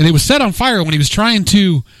it was set on fire when he was trying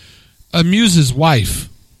to amuse his wife.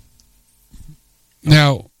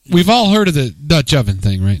 Now, we've all heard of the Dutch oven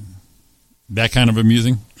thing, right? That kind of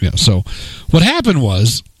amusing? Yeah, so what happened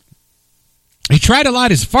was he tried to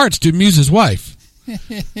light his farts to amuse his wife.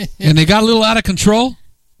 And they got a little out of control,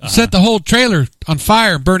 set the whole trailer on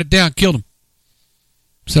fire, and burned it down, killed him.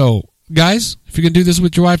 So, guys, if you're going to do this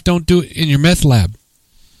with your wife, don't do it in your meth lab.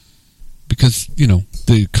 Because,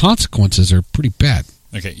 the consequences are pretty bad.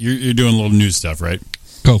 Okay, you're doing a little news stuff, right?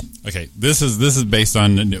 Go. Okay, this is based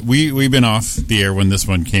on we've been off the air when this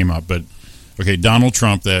one came up, but okay, Donald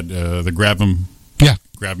Trump, that the grab him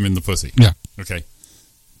in the pussy. Yeah. Okay.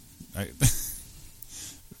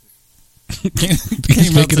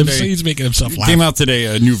 He's making himself laugh. Came out today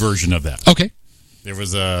a new version of that. Okay. There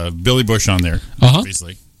was Billy Bush on there,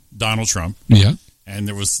 obviously. Donald Trump. Yeah. And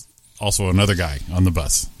there was also another guy on the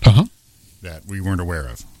bus. Uh-huh. that we weren't aware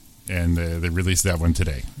of. And they released that one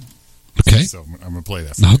today. Okay. So I'm going to play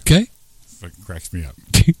that for you. Okay. It cracks me up.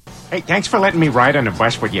 Hey, thanks for letting me ride on the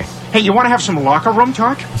bus with you. Hey, you want to have some locker room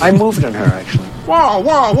talk? I moved on her, actually.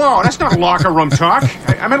 Whoa. That's not locker room talk.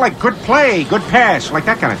 I meant like good play, good pass, like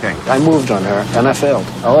that kind of thing. I moved on her, and I failed.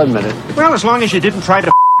 I'll admit it. Well, as long as you didn't try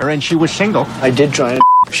to her and she was single. I did try and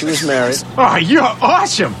she was married. Oh, you're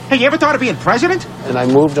awesome. Hey, you ever thought of being president? And I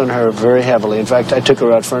moved on her very heavily. In fact, I took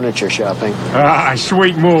her out furniture shopping.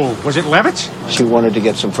 Sweet move. Was it Levitt's? She wanted to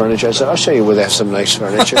get some furniture. I said, I'll show you where there's some nice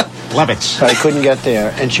furniture. Levitt's. But I couldn't get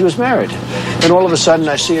there. And she was married. And all of a sudden,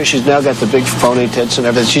 I see her. She's now got the big phony tits and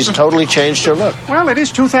everything. She's totally changed her look. Well, it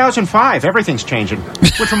is 2005. Everything's changing.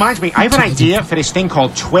 Which reminds me, I have an idea for this thing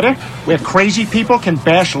called Twitter, where crazy people can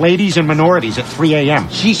bash ladies and minorities at 3 a.m.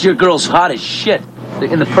 She's your girl's hot as shit.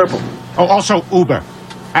 In the purple. Oh, also Uber.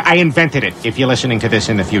 I invented it, if you're listening to this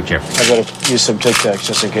in the future. I gotta use some Tic Tacs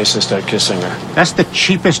just in case I start kissing her. That's the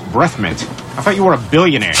cheapest breath mint. I thought you were a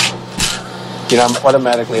billionaire. You know, I'm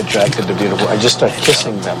automatically attracted to beautiful. I just start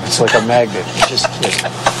kissing them. It's like a magnet. You just kiss.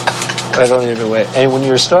 I don't even wait. And when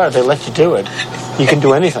you're a star, they let you do it. You can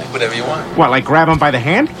do anything. Whatever you want. What, like grab them by the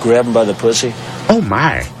hand? Grab them by the pussy. Oh,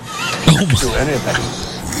 my. Do anything.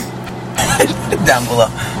 Down below.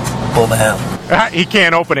 Pull the handle. He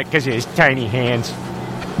can't open it because of his tiny hands.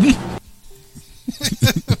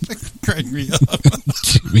 Crack me up.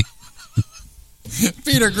 Jimmy.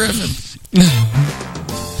 Peter Griffin.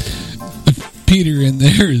 Peter in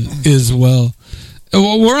there as well.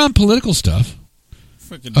 We're on political stuff.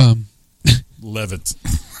 Freaking Levitt.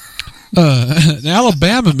 An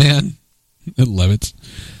Alabama man, Levitt.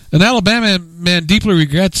 An Alabama man deeply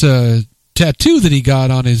regrets a tattoo that he got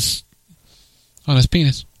on his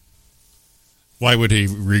penis. Why would he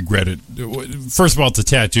regret it? First of all, it's a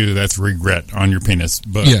tattoo. That's regret on your penis.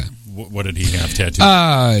 But yeah. What did he have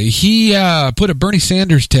tattooed? He put a Bernie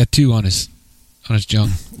Sanders tattoo on his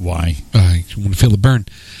junk. Why? I want to feel the burn.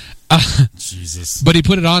 Jesus. But he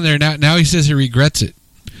put it on there. Now he says he regrets it.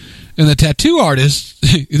 And the tattoo artist,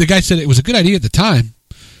 the guy said it was a good idea at the time.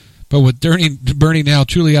 But with Bernie now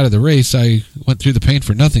truly out of the race, I went through the pain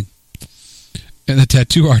for nothing. And the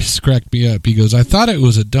tattoo artist cracked me up. He goes, I thought it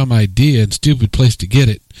was a dumb idea and stupid place to get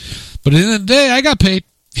it. But at the end of the day, I got paid.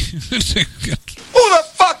 Who the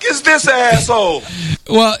fuck is this asshole?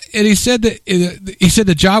 Well, and he said that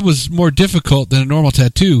the job was more difficult than a normal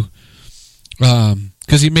tattoo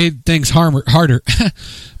because he made things harder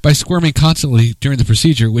by squirming constantly during the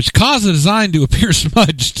procedure, which caused the design to appear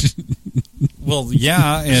smudged. Well,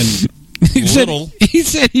 yeah, and he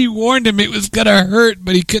said he warned him it was going to hurt,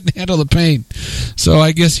 but he couldn't handle the pain. So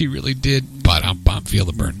I guess he really did. But I'm feel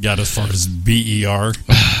the burn. Got as far as BER.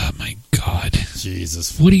 Oh, my God.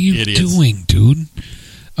 Jesus. What are you doing, dude?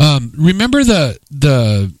 Remember the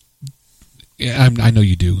I know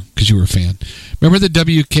you do because you were a fan. Remember the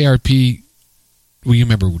WKRP? Well, you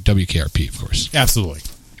remember WKRP, of course. Absolutely.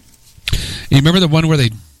 You remember the one where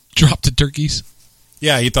they dropped the turkeys?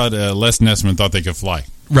 Yeah, he thought Les Nessman thought they could fly.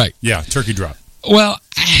 Right. Yeah, turkey drop. Well,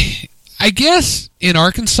 I guess in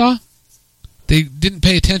Arkansas they didn't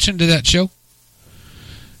pay attention to that show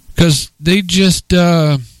because they just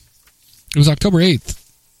it was October 8th.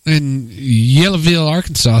 In Yellowville,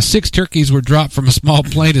 Arkansas, 6 turkeys were dropped from a small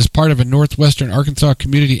plane as part of a Northwestern Arkansas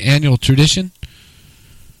community annual tradition.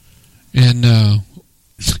 And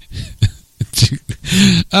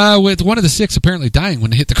with one of the 6 apparently dying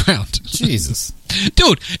when they hit the ground. Jesus,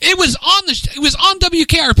 dude, it was on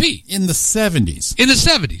WKRP in the 70s. In the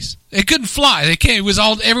 70s, they couldn't fly. They can't.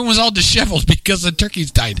 Everyone was all disheveled because the turkeys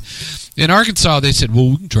died. In Arkansas, they said,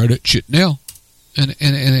 "Well, we can try that shit now." And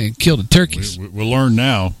it killed the turkeys. We'll learn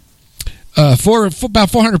now. About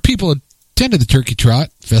 400 people attended the Turkey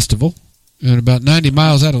Trot Festival, and about 90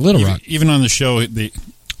 miles out of Little Rock. Even on the show, wait,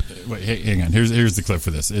 hang on. Here's the clip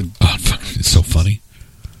for this. It's so funny.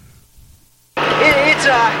 It's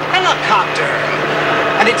a helicopter,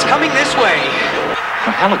 and it's coming this way.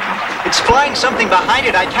 A helicopter? It's flying something behind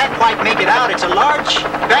it. I can't quite make it out. It's a large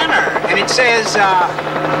banner, and it says,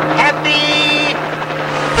 Happy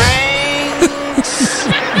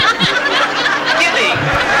Giving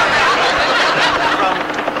from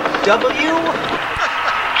W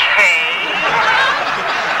K R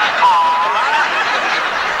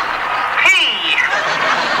P.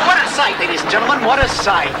 What a sight, ladies and gentlemen! What a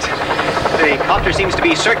sight! The copter seems to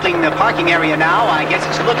be circling the parking area now. I guess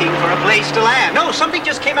it's looking for a place to land. No, something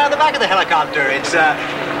just came out of the back of the helicopter. It's a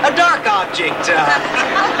dark object,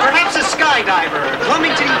 perhaps a skydiver,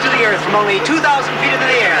 plummeting to the earth from only 2,000 feet into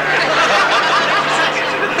the air. Second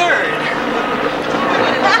to the third.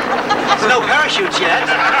 There's no parachutes yet.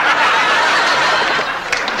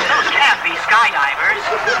 Those can't be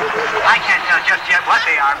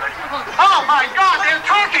Oh my God, they're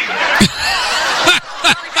turkeys!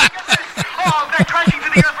 Oh, they're crashing to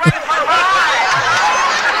the earth right in front of our eyes!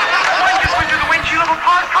 One just went through the windshield of a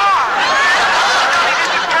parked car! This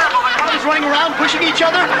is terrible. The cars running around pushing each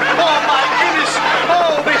other? Oh my goodness!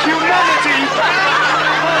 Oh, the humanity! Oh,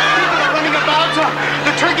 people are running about.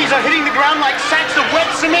 The turkeys are hitting the ground like sacks of wet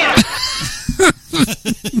cement!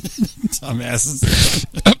 Dumbasses.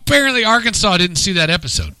 Apparently, Arkansas didn't see that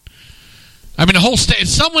episode. I mean, the whole state.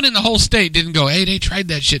 Someone in the whole state didn't go, hey, they tried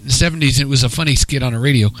that shit in the 70s, and it was a funny skit on a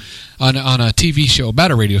radio, on a TV show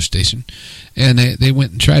about a radio station, and they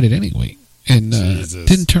went and tried it anyway, and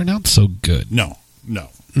didn't turn out so good. No,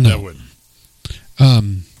 that wouldn't.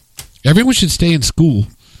 Everyone should stay in school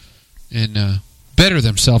and better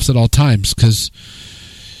themselves at all times, because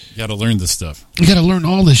you got to learn this stuff. You got to learn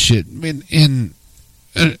all this shit. And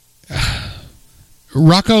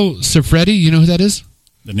Rocco Siffredi, you know who that is?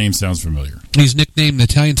 The name sounds familiar. He's nicknamed the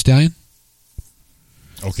Italian Stallion.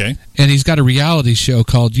 Okay. And he's got a reality show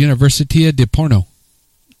called Università di Porno.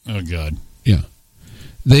 Oh, God. Yeah.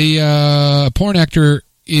 The porn actor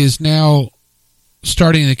is now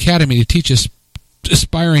starting an academy to teach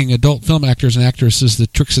aspiring adult film actors and actresses the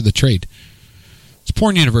tricks of the trade. It's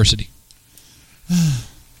Porn University.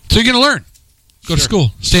 So you're going to learn. Go to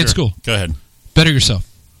school. Stay in school. Go ahead. Better yourself.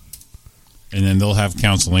 And then they'll have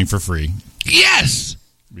counseling for free. Yes!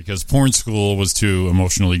 Because porn school was too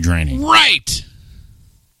emotionally draining. Right!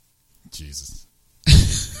 Jesus.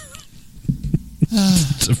 It's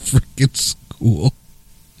a freaking school.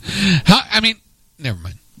 I mean, never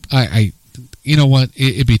mind. I you know what?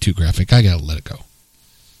 It'd be too graphic. I gotta let it go.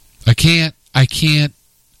 I can't do it.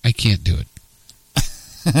 I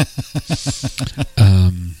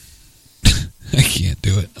can't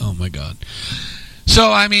do it. Oh my God.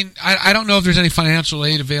 So, I mean, I don't know if there's any financial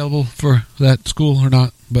aid available for that school or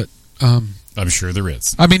not, but I'm sure there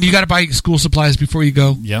is. I mean, you got to buy school supplies before you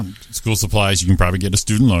go. Yeah, school supplies. You can probably get a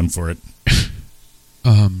student loan for it.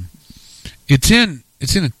 It's in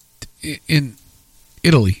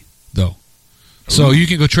Italy, though, so you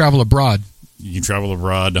can go travel abroad. You can travel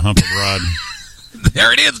abroad to hump abroad.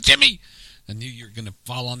 There it is, Jimmy. I knew you were going to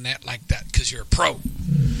fall on that like that because you're a pro.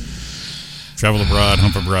 Travel abroad,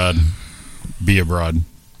 hump abroad, be abroad.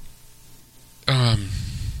 I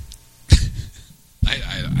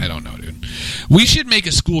don't know, dude. We should make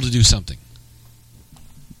a school to do something.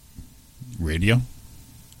 Radio?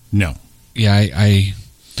 No. Yeah,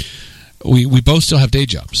 we both still have day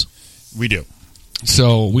jobs. We do.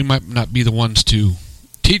 So we might not be the ones to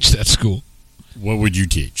teach that school. What would you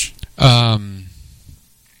teach? I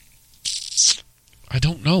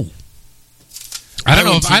don't know.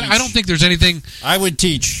 I don't think there's anything. I would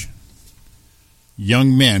teach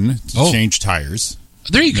young men to change tires.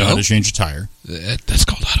 There you go. How to change a tire. That's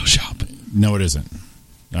called auto shop. No, it isn't.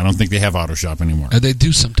 I don't think they have auto shop anymore. They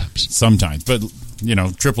do sometimes. Sometimes. But, you know,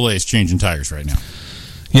 AAA is changing tires right now.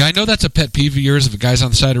 Yeah, I know that's a pet peeve of yours if a guy's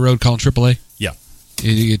on the side of the road calling AAA. Yeah.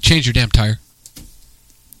 You change your damn tire.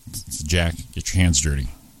 It's Jack, get your hands dirty.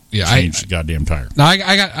 Yeah, change the goddamn tire. Now,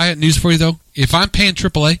 I got news for you, though. If I'm paying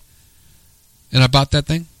AAA and I bought that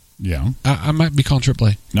thing, yeah, I might be calling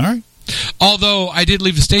AAA. All right. Although I did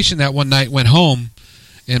leave the station that one night, went home,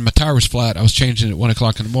 and my tire was flat. I was changing it at 1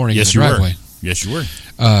 o'clock in the morning in the driveway. Yes, you were.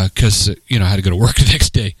 Because, I had to go to work the next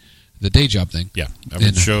day. The day job thing. Yeah. I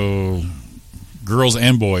would show girls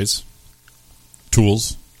and boys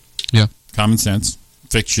tools. Yeah. Common sense.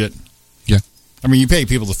 Fix shit. Yeah. I mean, you pay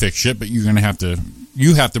people to fix shit, but you're going to have to...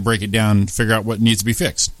 You have to break it down and figure out what needs to be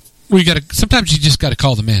fixed. Well, sometimes you just got to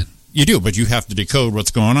call the man. You do, but you have to decode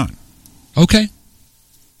what's going on. Okay.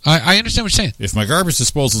 I understand what you're saying. If my garbage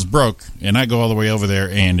disposal's broke and I go all the way over there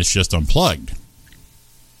and it's just unplugged,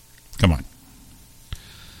 come on.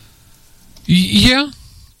 Yeah,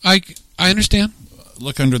 I understand.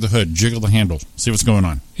 Look under the hood, jiggle the handle, see what's going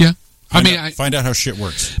on. Yeah. Find out how shit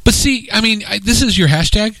works. But see, this is your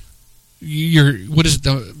hashtag. What is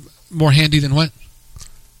it? More handy than what?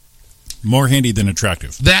 More handy than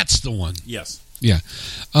attractive. That's the one. Yes. Yeah.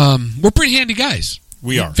 We're pretty handy guys.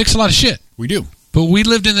 We are. Fix a lot of shit. We do. But we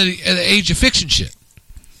lived in the age of fixing shit.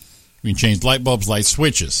 We can change light bulbs, light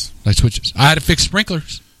switches. Light switches. I had to fix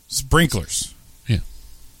sprinklers. Sprinklers. Yeah.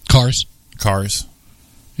 Cars. Drywall.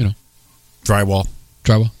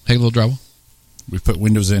 Hey, little drywall. We put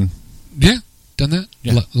windows in. Yeah. Done that.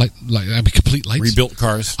 Yeah. Complete lights. Rebuilt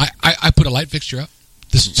cars. I put a light fixture up.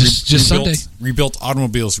 This just Sunday. Rebuilt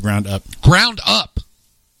automobiles ground up. Ground up.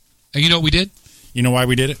 And you know what we did? You know why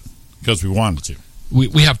we did it? Because we wanted to.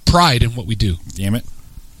 We have pride in what we do. Damn it.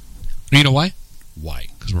 You know why? Why?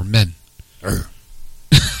 Because we're men.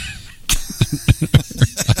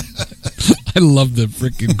 I love the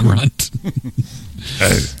freaking grunt.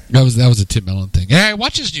 That was a Tim Allen thing. Hey,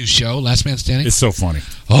 watch his new show, Last Man Standing. It's so funny.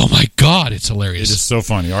 Oh my God, it's hilarious. It is so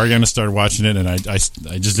funny. Ariana started watching it, and I just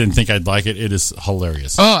didn't think I'd like it. It is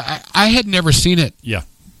hilarious. Oh, I had never seen it. Yeah.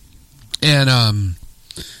 And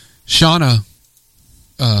Shauna,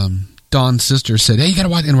 Dawn's sister, said, "Hey, you gotta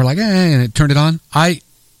watch," and we're like, and it turned it on. I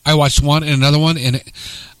watched one and another one, and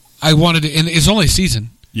I wanted to, and it's only a season.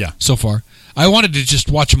 Yeah. So far, I wanted to just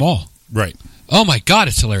watch them all. Right. Oh my God,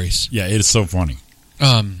 it's hilarious. Yeah, it is so funny.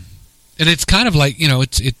 And it's kind of like,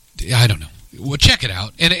 I don't know. Well, check it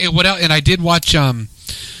out. And and I did watch Kevin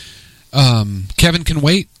Can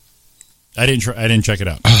Wait. I didn't check it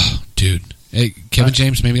out. Oh, dude. Hey, Kevin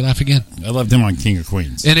James made me laugh again. I loved him on King of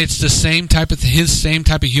Queens. And it's the same type of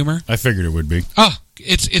humor. I figured it would be. Oh,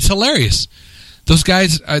 it's hilarious. Those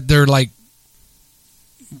guys, they're like,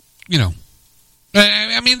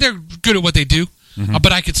 I mean, they're good at what they do. Mm-hmm.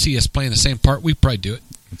 But I could see us playing the same part. We'd probably do it.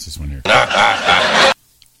 What's this one here? Oh,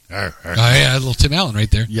 yeah, a little Tim Allen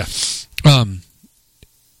right there. Yeah.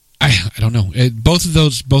 I don't know. Both of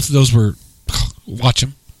those were, watch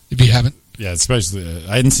them if you haven't. Yeah, especially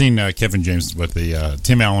I hadn't seen Kevin James, but the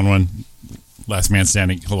Tim Allen one, Last Man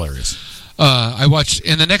Standing, hilarious. I watched,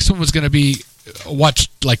 and the next one was going to be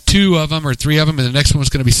watched like 2 of them or 3 of them, and the next one was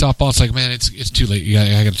going to be softball. It's like, man, it's too late.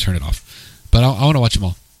 I got to turn it off. But I want to watch them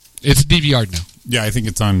all. It's DVR'd now. Yeah, I think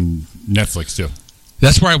it's on Netflix too.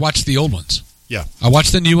 That's where I watched the old ones. Yeah. I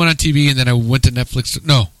watched the new one on TV, and then I went to Netflix.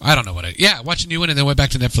 No, I don't know what I watched the new one, and then went back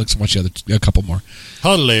to Netflix and watched a couple more.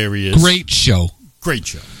 Hilarious. Great show. Great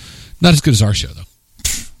show. Not as good as our show, though.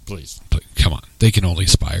 Please. But come on. They can only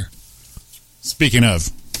aspire. Speaking of.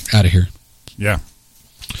 Out of here. Yeah.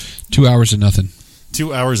 2 hours of nothing.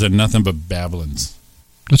 2 hours of nothing but babblings.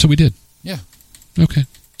 That's what we did. Yeah. Okay.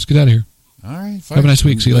 Let's get out of here. All right. Fine. Have a nice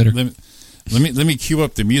week. See you later. Let me cue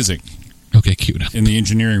up the music. Okay, cue it up. In the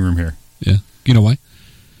engineering room here. Yeah. You know why?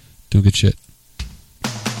 Don't get shit.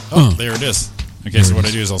 Oh, there it is. Okay, so what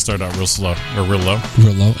I do is I'll start out real slow, or real low.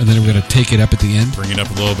 Real low, and then we're going to take it up at the end. Bring it up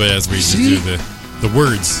a little bit as we do the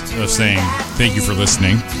words of saying thank you for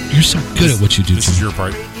listening. You're so good at what you do. This is your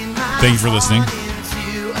part. Thank you for listening.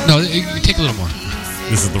 No, you take a little more.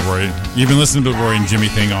 This is the Roy. You've been listening to the Roy and Jimmy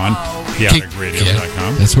thing on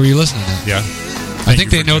chaoticradio.com. That's where you're listening at. Yeah. I think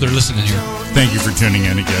they know they're listening here. Thank you for tuning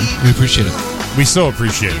in again. We appreciate it. We so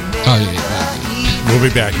appreciate it. Oh, yeah. We'll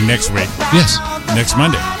be back next week. Yes. Next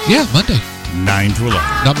Monday. Yeah, Monday. 9 to 11.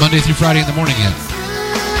 Not Monday through Friday in the morning yet.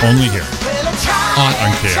 Only here. On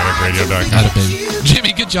chaoticradio.com. Got it, baby.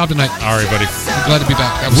 Jimmy, good job tonight. All right, buddy. I'm glad to be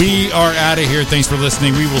back. We are out of here. Thanks for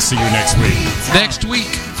listening. We will see you next week. Next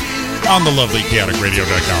week. On the lovely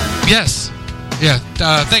chaoticradio.com. Yes. Yeah.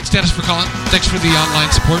 Thanks, Dennis, for calling. Thanks for the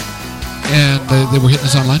online support. And they were hitting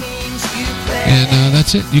us online. And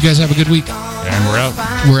that's it. You guys have a good week. And we're out.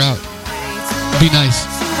 We're out. Be nice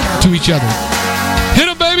to each other.